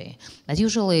opportunity. But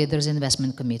usually there's an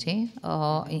investment committee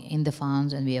in the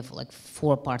fund, and we have like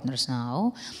 4 partners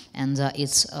now. And we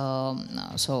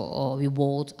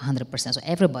vote 100%. So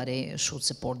everybody should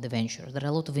support the venture. There are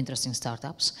a lot of interesting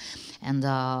startups, and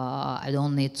I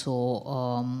don't need to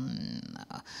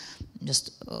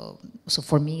so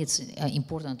for me it's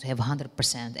important to have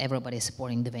 100% everybody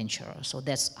supporting the venture. So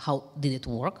that's how did it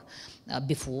work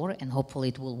before, and hopefully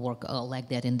it will work like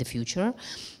that in the future.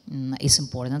 It's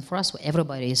important for us. So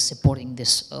everybody is supporting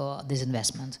this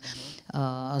investment.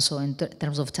 So in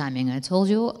terms of timing, I told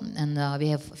you, and we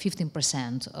have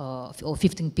 15% or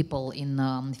 15 people in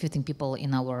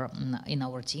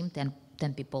our team.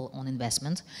 10 people on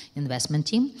investment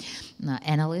team,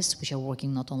 analysts which are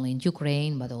working not only in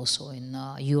Ukraine but also in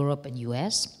Europe and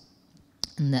US.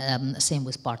 And same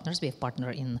with partners. We have partner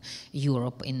in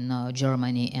Europe, in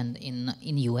Germany, and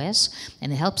in US,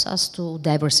 and it helps us to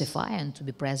diversify and to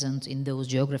be present in those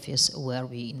geographies where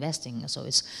we're investing. So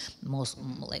it's most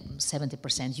like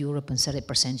 70% Europe and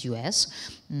 30% US.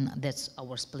 That's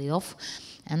our split off.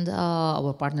 And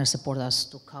our partners support us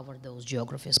to cover those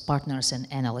geographies, partners and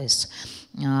analysts.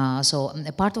 So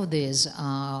a part of this,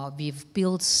 we've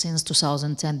built since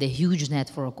 2010 the huge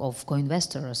network of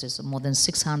co-investors. It's more than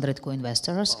 600 co-investors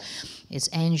investors. It's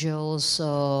angels,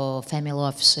 family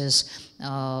offices,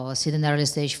 seed and early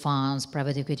stage funds,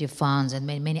 private equity funds, and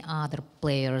many other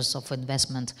players of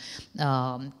investment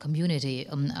community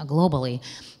globally.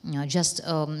 Just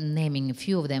naming a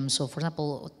few of them. So, for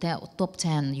example, top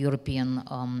 10 European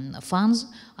funds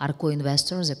are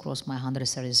co-investors across my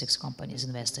 136 companies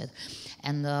invested.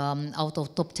 And out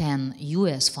of top 10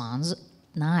 US funds,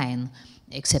 9,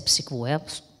 except Sequoia,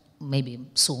 maybe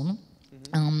soon,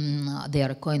 they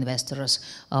are co-investors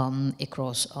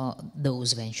across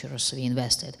those ventures we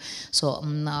invested. So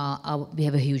we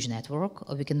have a huge network.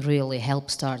 We can really help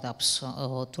startups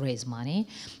to raise money,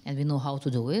 and we know how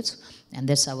to do it. And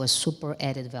that's our super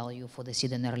added value for the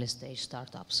seed and early stage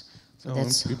startups. So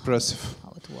that's impressive.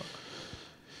 How it works.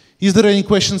 Is there any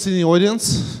questions in the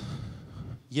audience?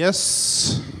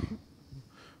 Yes.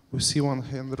 We see one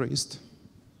hand raised.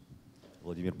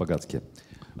 Vladimir Bogatsky.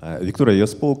 Viktoriya, you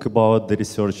spoke about the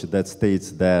research that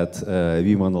states that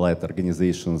women-led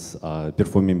organizations are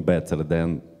performing better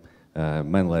than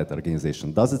men-led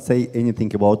organizations. Does it say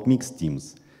anything about mixed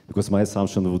teams? Because my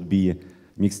assumption would be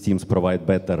mixed teams provide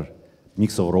better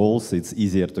mix of roles, it's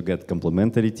easier to get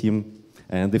complementary team.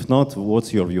 And if not,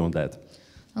 what's your view on that?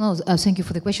 No, thank you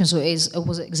for the question. So it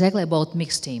was exactly about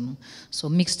mixed team. So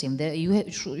mixed team,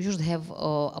 you should have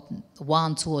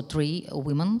 1, 2, or 3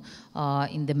 women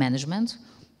in the management,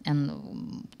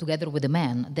 and together with the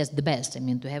man, that's the best. I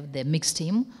mean, to have the mixed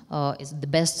team is the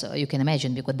best you can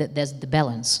imagine, because that's the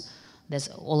balance. That's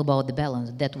all about the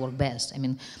balance. That works best. I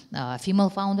mean, female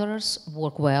founders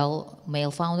work well,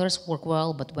 male founders work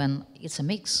well, but when it's a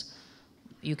mix,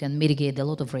 you can mitigate a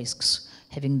lot of risks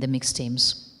having the mixed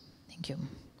teams. Thank you.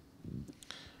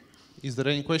 Is there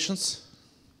any questions?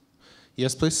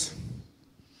 Yes, please.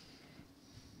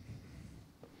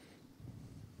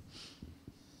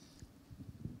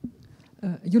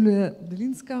 Yulia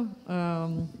Delinska,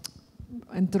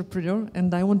 entrepreneur,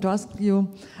 and I want to ask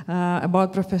you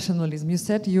about professionalism. You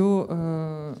said you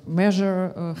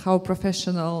measure how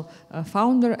professional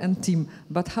founder and team,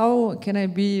 but how can I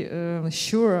be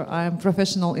sure I am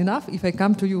professional enough if I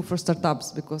come to you for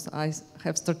startups, because I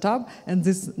have startup and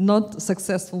this is not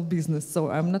successful business,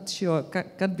 so I'm not sure,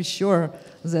 can't be sure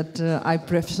that I'm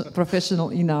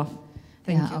professional enough.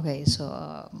 Thank you. Okay,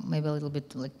 so maybe a little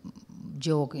bit like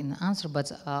joke in the answer,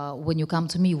 but when you come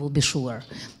to me, we'll be sure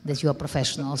that you are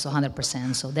professional, so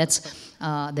 100%. So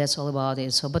that's all about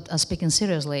it. So, but speaking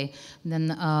seriously, then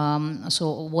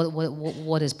so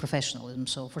what is professionalism?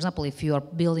 So, for example, if you are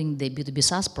building the B2B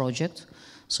SaaS project,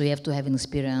 so you have to have an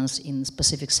experience in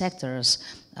specific sectors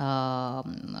for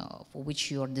which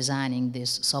you are designing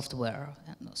this software.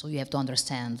 So you have to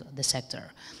understand the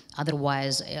sector.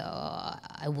 Otherwise,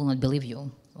 I will not believe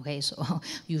you. Okay, so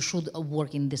you should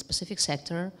work in this specific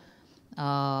sector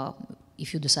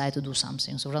if you decide to do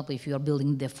something. So, for example, if you are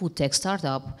building the food tech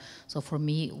startup, so for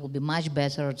me, it would be much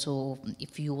better to,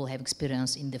 if you will have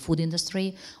experience in the food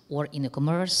industry or in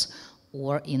e-commerce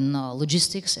or in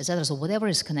logistics, etc. So whatever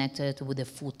is connected with the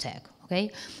food tech.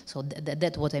 Okay, so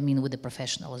that's what I mean with the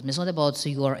professionalism. It's not about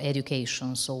your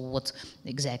education, so what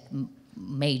exact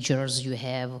majors you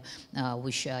have,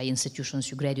 which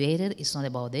institutions you graduated. It's not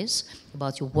about this.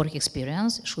 About your work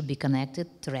experience should be connected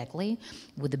directly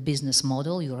with the business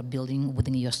model you are building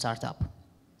within your startup.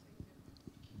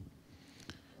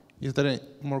 Is there any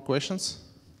more questions?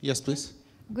 Yes, please.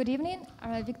 Good evening,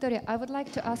 Viktoriya. I would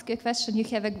like to ask you a question.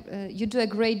 You do a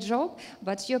great job,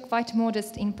 but you're quite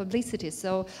modest in publicity.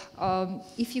 So,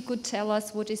 if you could tell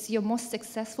us what is your most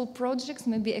successful projects,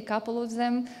 maybe a couple of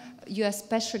them you are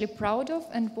especially proud of,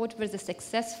 and what were the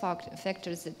success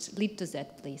factors that lead to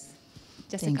that, please?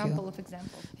 Just a couple of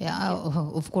examples. Yeah,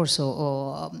 of course.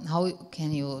 So, how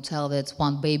can you tell that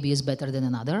one baby is better than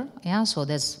another? Yeah, so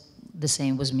that's the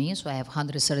same with me. So I have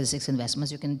 136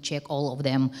 investments. You can check all of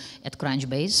them at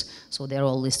Crunchbase. So they're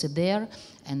all listed there.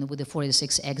 And with the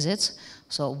 46 exits,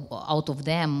 so out of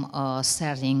them,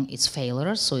 starting it's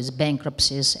failures, so it's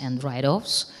bankruptcies and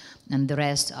write-offs. And the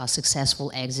rest are successful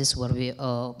exits where we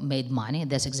made money.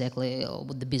 That's exactly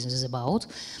what the business is about.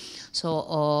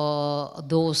 So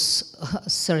those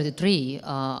 33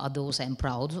 are those I'm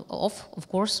proud of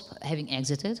course, having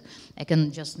exited. I can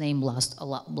just name last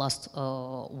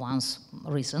ones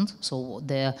recent. So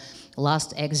the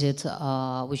last exit,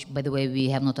 which by the way we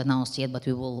have not announced yet, but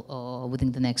we will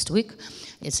within the next week.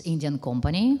 It's Indian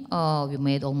company. We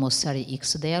made almost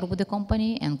 30x there with the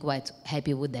company and quite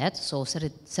happy with that. So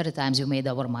 30 times we made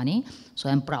our money. So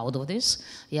I'm proud of this.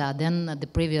 Yeah, then the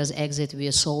previous exit,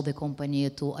 we sold the company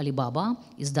to Alibaba.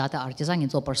 It's Data Artisan.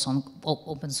 It's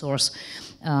open source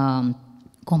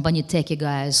company Techie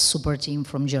Guys super team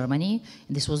from Germany.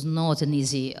 This was not an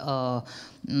easy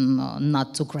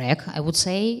nut to crack, I would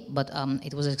say, but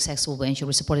it was a successful venture.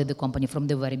 We supported the company from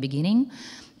the very beginning,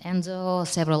 and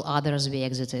several others we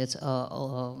exited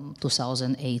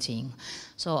 2018.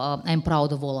 So I'm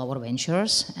proud of all our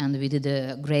ventures, and we did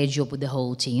a great job with the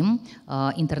whole team,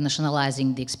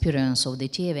 internationalizing the experience of the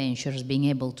TA Ventures, being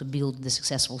able to build the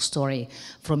successful story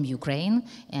from Ukraine,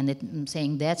 and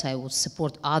saying that I would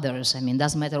support others. I mean,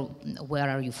 doesn't matter where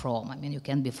are you from. I mean, you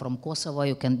can be from Kosovo,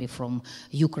 you can be from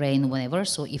Ukraine, whenever.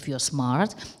 So if you're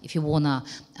smart, if you wanna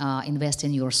invest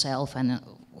in yourself and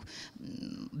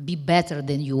be better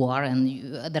than you are,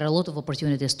 and there are a lot of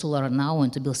opportunities to learn now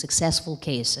and to build successful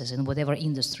cases in whatever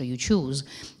industry you choose.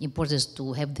 Important is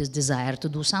to have this desire to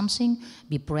do something,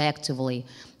 be proactively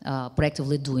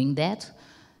doing that.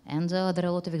 And there are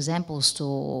a lot of examples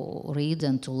to read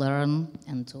and to learn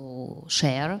and to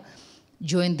share.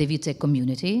 Join the VTech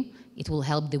community. It will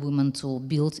help the women to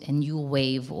build a new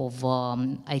wave of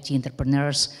IT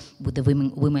entrepreneurs with the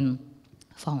women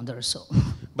founders. So.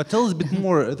 But tell us a bit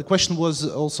more. The question was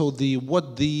also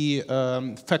what the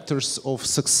factors of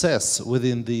success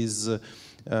within these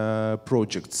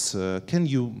projects. Can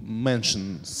you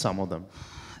mention some of them?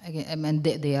 Again, I mean,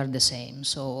 they are the same.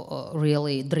 So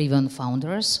really driven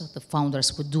founders, the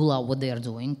founders who do love what they are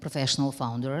doing, professional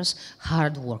founders,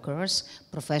 hard workers,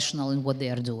 professional in what they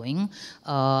are doing.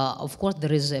 Of course,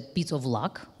 there is a bit of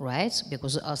luck, right?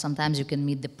 Because sometimes you can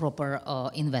meet the proper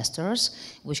investors,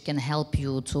 which can help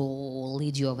you to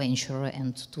lead your venture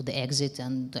and to the exit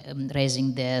and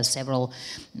raising the several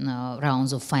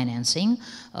rounds of financing.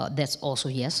 That's also,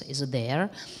 yes, is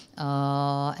there.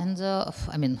 I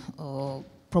mean,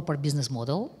 proper business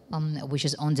model, which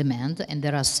is on demand, and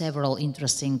there are several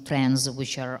interesting trends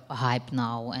which are hype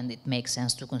now, and it makes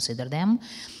sense to consider them.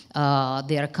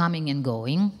 They are coming and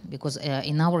going, because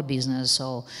in our business,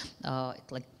 so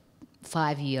like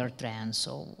 5-year trends,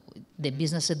 so the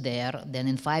business is there, then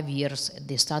in 5 years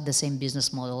they start the same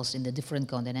business models in the different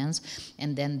continents,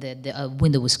 and then the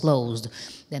window is closed.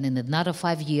 Then in another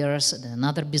 5 years, then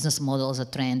another business models are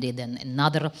trendy, then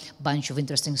another bunch of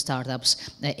interesting startups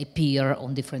appear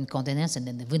on different continents, and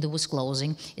then the window is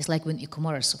closing. It's like with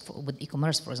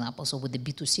e-commerce, for example, so with the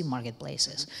B2C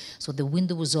marketplaces. So the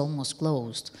window is almost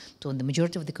closed. So in the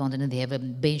majority of the continent, they have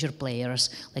major players,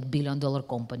 like billion-dollar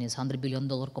companies, $100 billion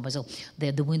companies, so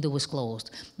the window is closed.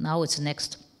 Now it's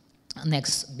next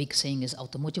big thing is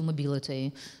automotive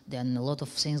mobility, then a lot of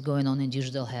things going on in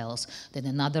digital health. Then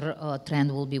another trend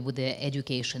will be with the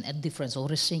education at difference,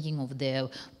 already thinking of the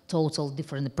total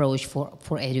different approach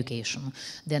for education.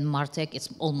 Then MarTech, it's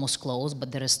almost closed, but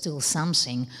there is still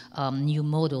something, new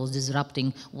models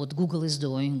disrupting what Google is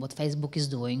doing, what Facebook is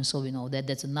doing. So we know that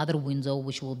that's another window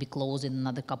which will be closed in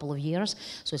another couple of years.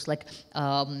 So it's like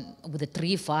with the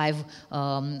 3-5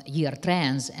 year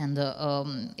trends, and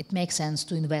it makes sense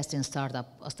to invest in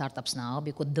startups now,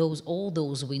 because all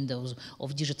those windows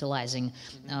of digitalizing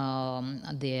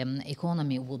the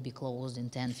economy will be closed in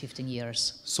 10-15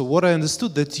 years. So what I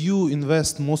understood that you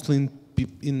invest mostly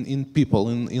in people,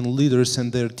 in leaders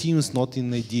and their teams, not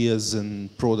in ideas and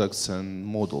products and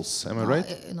models. Am I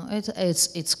right? No,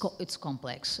 it's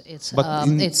complex. It's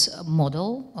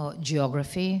model,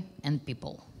 geography, and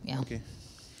people. Yeah. Okay.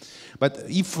 But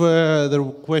if there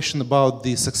were question about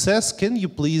the success, can you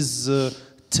please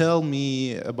tell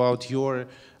me about your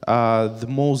the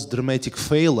most dramatic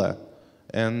failure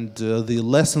and the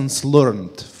lessons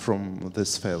learned from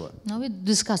this failure? No, we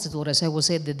discussed it already. I would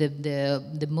say that the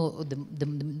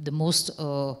most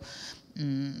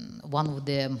one of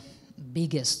the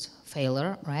biggest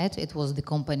failure, right? It was the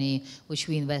company which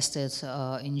we invested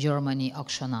in Germany,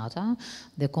 Auctionata,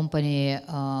 the company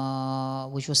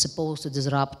which was supposed to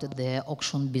disrupt the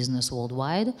auction business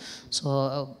worldwide.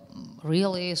 So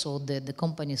really, so the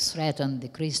company threatened the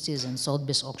Christie's and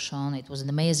Sotheby's auction. It was an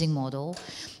amazing model.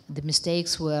 The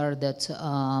mistakes were that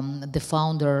the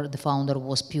founder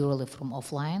was purely from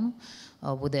offline,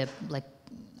 with a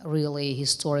really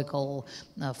historical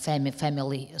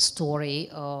family story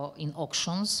in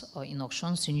auctions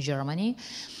in Germany,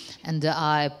 and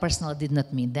I personally did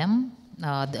not meet them.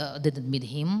 Didn't meet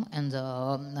him and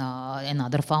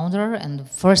another founder, and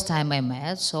first time I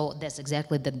met, so that's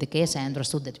exactly the case. I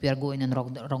understood that we are going in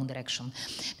the wrong direction,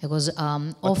 because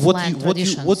offline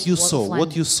traditions. What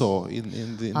you saw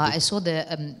in the. I saw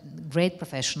the great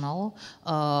professional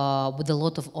with a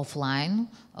lot of offline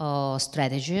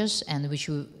strategies, and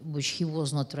which he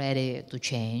was not ready to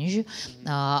change.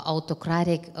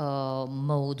 Autocratic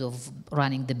mode of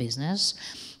running the business.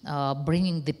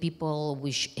 Bringing the people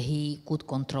which he could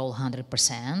control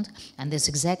 100%, and that's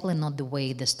exactly not the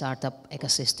way the startup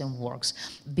ecosystem works.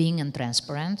 Being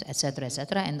intransparent,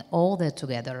 etc., and all that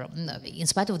together, in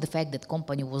spite of the fact that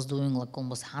company was doing like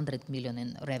almost 100 million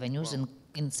in revenues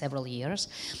in several years,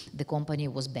 the company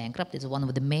was bankrupt. It's one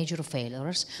of the major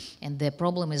failures, and the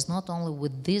problem is not only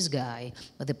with this guy,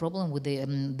 but the problem with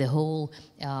the whole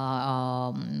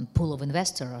pool of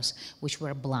investors, which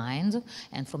were blind,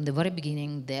 and from the very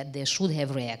beginning they should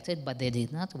have reacted, but they did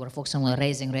not. We're focusing on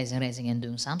raising, and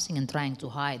doing something, and trying to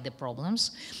hide the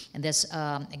problems. And that's,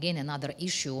 again, another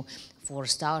issue for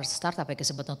startup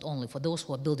ecosystem, but not only, for those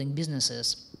who are building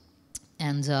businesses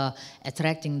and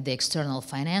attracting the external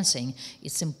financing.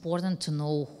 It's important to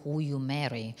know who you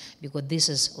marry, because this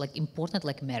is like important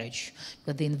like marriage.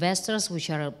 But the investors which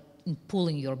are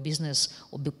pulling your business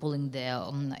or pulling the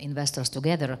investors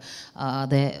together,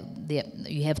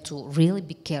 you have to really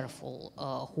be careful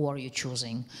who are you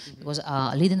choosing, because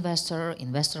lead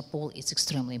investor pool is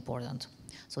extremely important.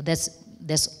 So that's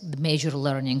the major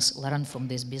learnings learned from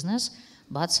this business.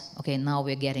 But okay, now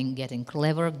we're getting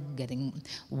clever, getting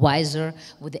wiser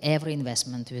with every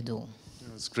investment we do.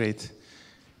 That's great.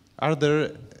 Are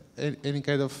there any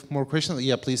kind of more questions?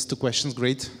 Yeah, please, 2 questions.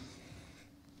 Great.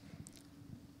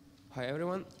 Hi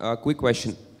everyone. Quick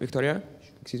question, Viktoriya.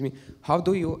 Excuse me. How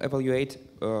do you evaluate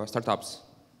startups?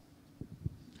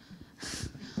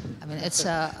 I mean, it's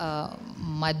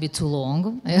might be too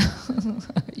long.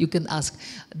 You can ask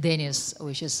Dennis,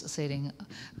 which is sitting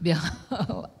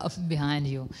behind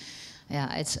you.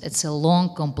 Yeah, it's a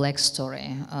long, complex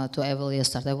story to evaluate a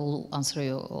startup. I will answer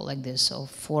you like this. So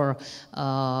for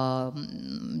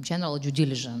general due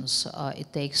diligence,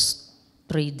 it takes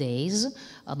 3 days,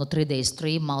 not 3 days,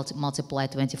 3 multiply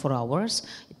 24 hours.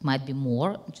 It might be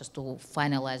more, just to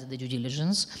finalize the due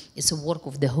diligence. It's a work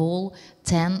of the whole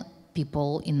 10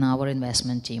 people in our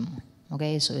investment team.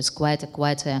 Okay, so it's quite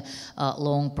a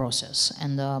long process,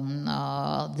 and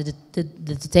the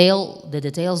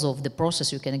details of the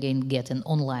process you can again get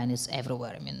online. It's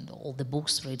everywhere. I mean, all the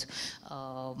books, read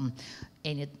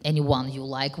anyone you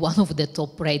like. One of the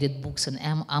top-rated books on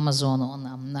Amazon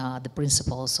on the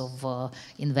principles of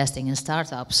investing in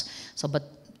startups. So, but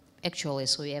actually,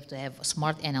 so we have to have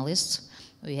smart analysts.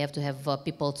 We have to have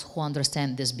people who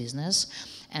understand this business.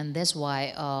 And that's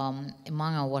why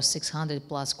among our 600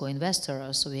 plus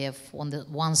co-investors, we have on the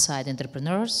one side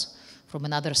entrepreneurs, from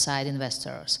another side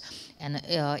investors. And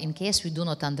in case we do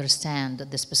not understand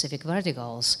the specific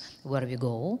verticals where we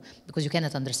go, because you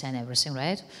cannot understand everything,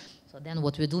 right? So then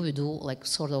what we do like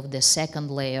sort of the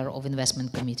second layer of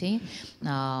investment committee.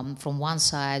 From one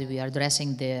side, we are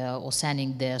addressing or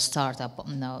sending the startup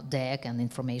deck and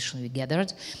information we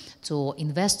gathered to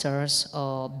investors,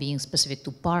 being specific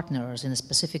to partners in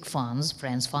specific funds,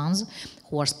 friends funds,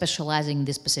 who are specializing in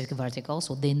this specific vertical,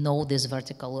 so they know this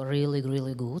vertical really,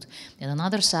 really good. And on the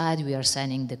other side, we are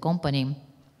sending the company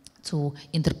to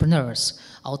entrepreneurs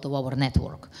out of our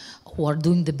network who are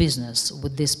doing the business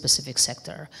with this specific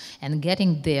sector, and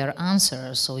getting their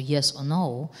answers, so yes or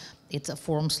no, it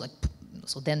forms like,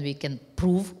 so then we can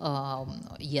prove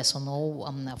yes or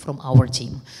no from our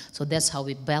team. So that's how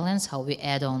we balance, how we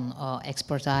add on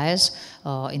expertise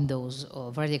in those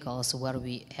verticals where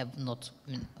we have not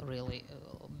really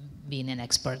been an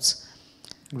experts.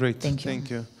 Great, thank you. Thank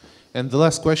you. And the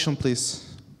last question, please.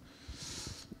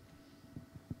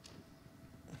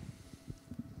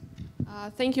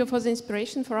 Thank you for the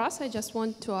inspiration for us. I just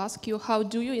want to ask you, how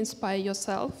do you inspire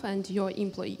yourself and your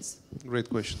employees? Great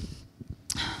question.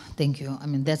 Thank you. I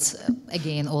mean, that's,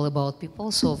 again, all about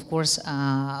people. So, of course,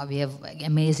 we have an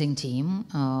amazing team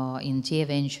in TA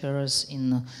Ventures,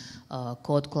 in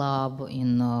Code Club,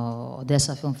 in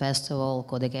Odessa Film Festival,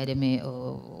 Code Academy,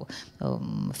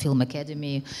 Film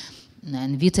Academy,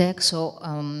 and VTech. So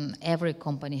every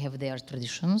company have their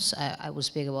traditions. I will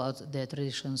speak about the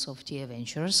traditions of TA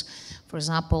Ventures. For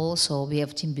example, so we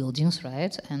have team buildings,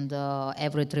 right? And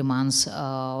every 3 months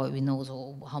we know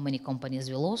how many companies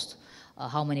we lost,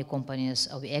 how many companies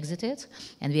we exited,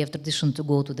 and we have tradition to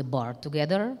go to the bar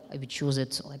together. We choose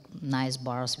it like nice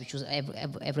bars. We choose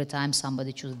every time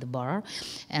somebody chooses the bar,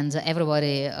 and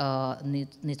everybody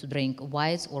need to drink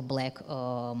white or black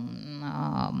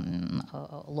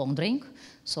long drink.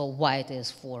 So white is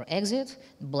for exit,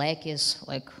 black is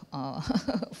like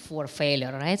for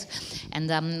failure, right? And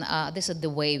this is the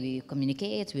way we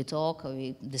communicate, we talk,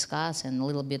 we discuss, and a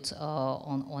little bit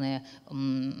on a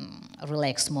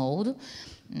relaxed mode.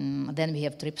 Then we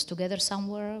have trips together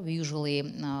somewhere. We usually,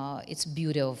 it's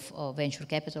beauty of venture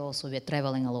capital, so we're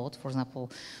traveling a lot. For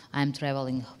example, I'm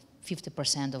traveling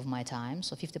 50% of my time,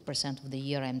 so 50% of the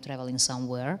year I'm traveling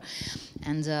somewhere.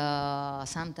 And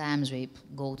sometimes we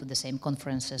go to the same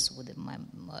conferences with my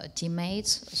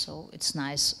teammates, so it's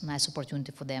nice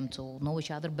opportunity for them to know each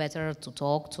other better, to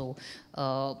talk, to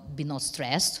be not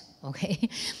stressed, okay?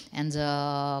 And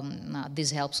this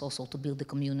helps also to build the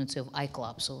community of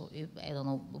iClub. So I don't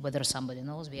know whether somebody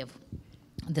knows, we have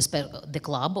the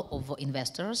club of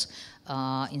investors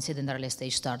in seed and early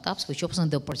stage startups, which opens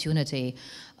the opportunity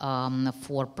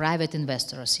for private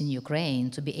investors in Ukraine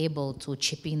to be able to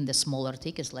chip in the smaller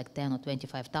tickets like 10 or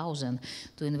 25,000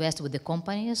 to invest with the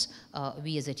companies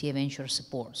we as a TA Venture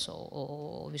support.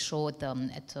 So we show it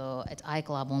at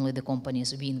iClub only the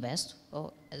companies we invest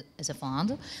as a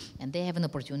fund, and they have an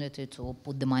opportunity to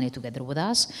put the money together with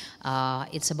us.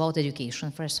 It's about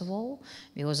education, first of all,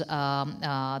 because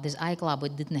this iClub,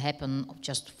 it didn't happen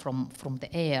just from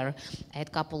the air. I had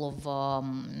a couple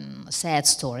of sad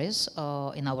stories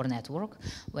in our network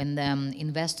when the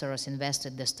investors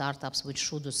invested the startups which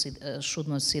should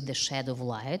not see the shadow of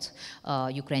light,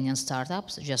 Ukrainian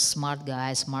startups, just smart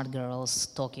guys, smart girls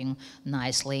talking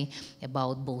nicely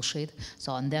about bullshit.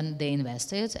 So, and then they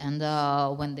invested, and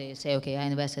when they say, okay, I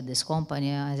invested this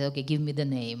company, I said, okay, give me the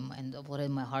name. And what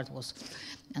in my heart was,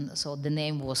 and so the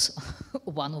name was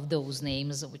one of those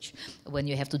names which, when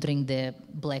you have to drink the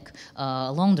black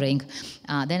long drink,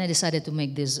 then I decided to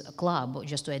make this club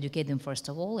just to educate them first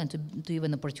of all, and to give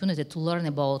an opportunity to learn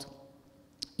about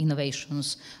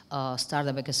innovations,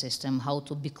 startup ecosystem, how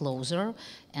to be closer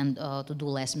and to do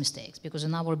less mistakes. Because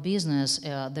in our business,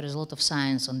 there is a lot of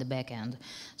science on the back end.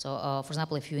 So, for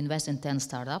example, if you invest in 10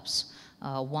 startups,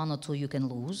 1 or 2 you can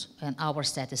lose, and our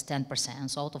stat is 10%,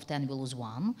 so out of 10 we lose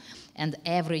 1. And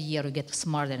every year you get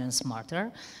smarter and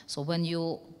smarter. So when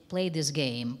you play this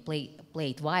game, play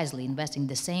it wisely, investing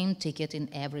the same ticket in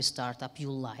every startup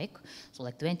you like, so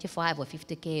like 25 or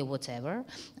 50K or whatever,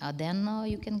 then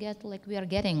you can get, like we are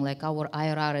getting, like our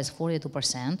IRR is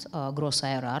 42% gross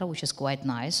IRR, which is quite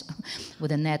nice,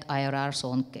 with a net IRR,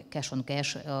 so on cash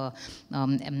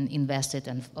invested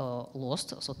and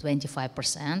lost, so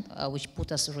 25%, which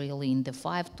put us really in the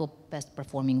 5 top best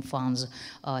performing funds,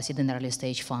 seed and early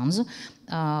stage funds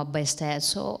by stats.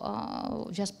 So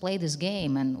just play this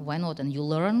game, and why not? And you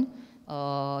learn,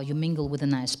 you mingle with the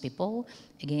nice people.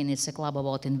 Again, it's a club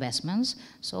about investments,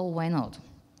 so why not?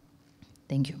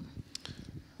 Thank you.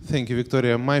 Thank you,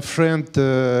 Viktoriya. My friend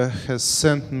has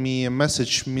sent me a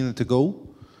message a minute ago.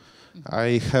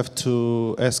 I have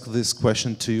to ask this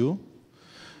question to you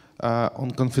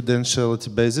on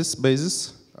confidentiality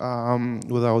basis,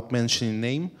 without mentioning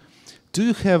name. Do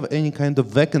you have any kind of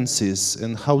vacancies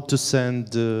and how to send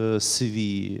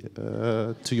CV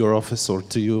to your office or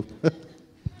to you?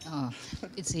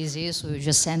 It's easy, so you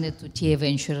just send it to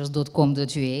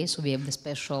taventures.com.ua, so we have the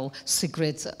special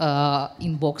secret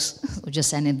inbox, so just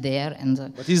send it there.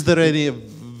 And but is there any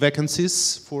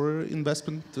vacancies for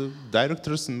investment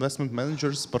directors, investment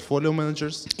managers, portfolio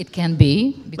managers? It can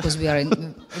be, because we are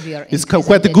it's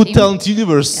quite a good talent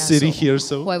universe sitting here.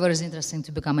 So whoever is interested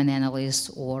to become an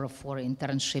analyst or for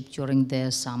internship during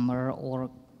the summer, or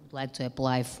would like to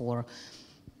apply for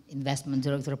investment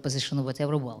director position or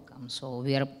whatever, welcome. So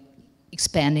we are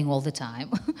expanding all the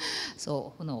time.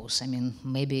 So who knows? I mean,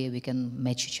 maybe we can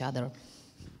match each other.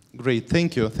 Great,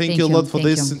 thank you. Thank you a lot for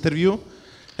this interview.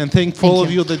 And thank all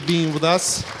of you that being with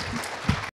us.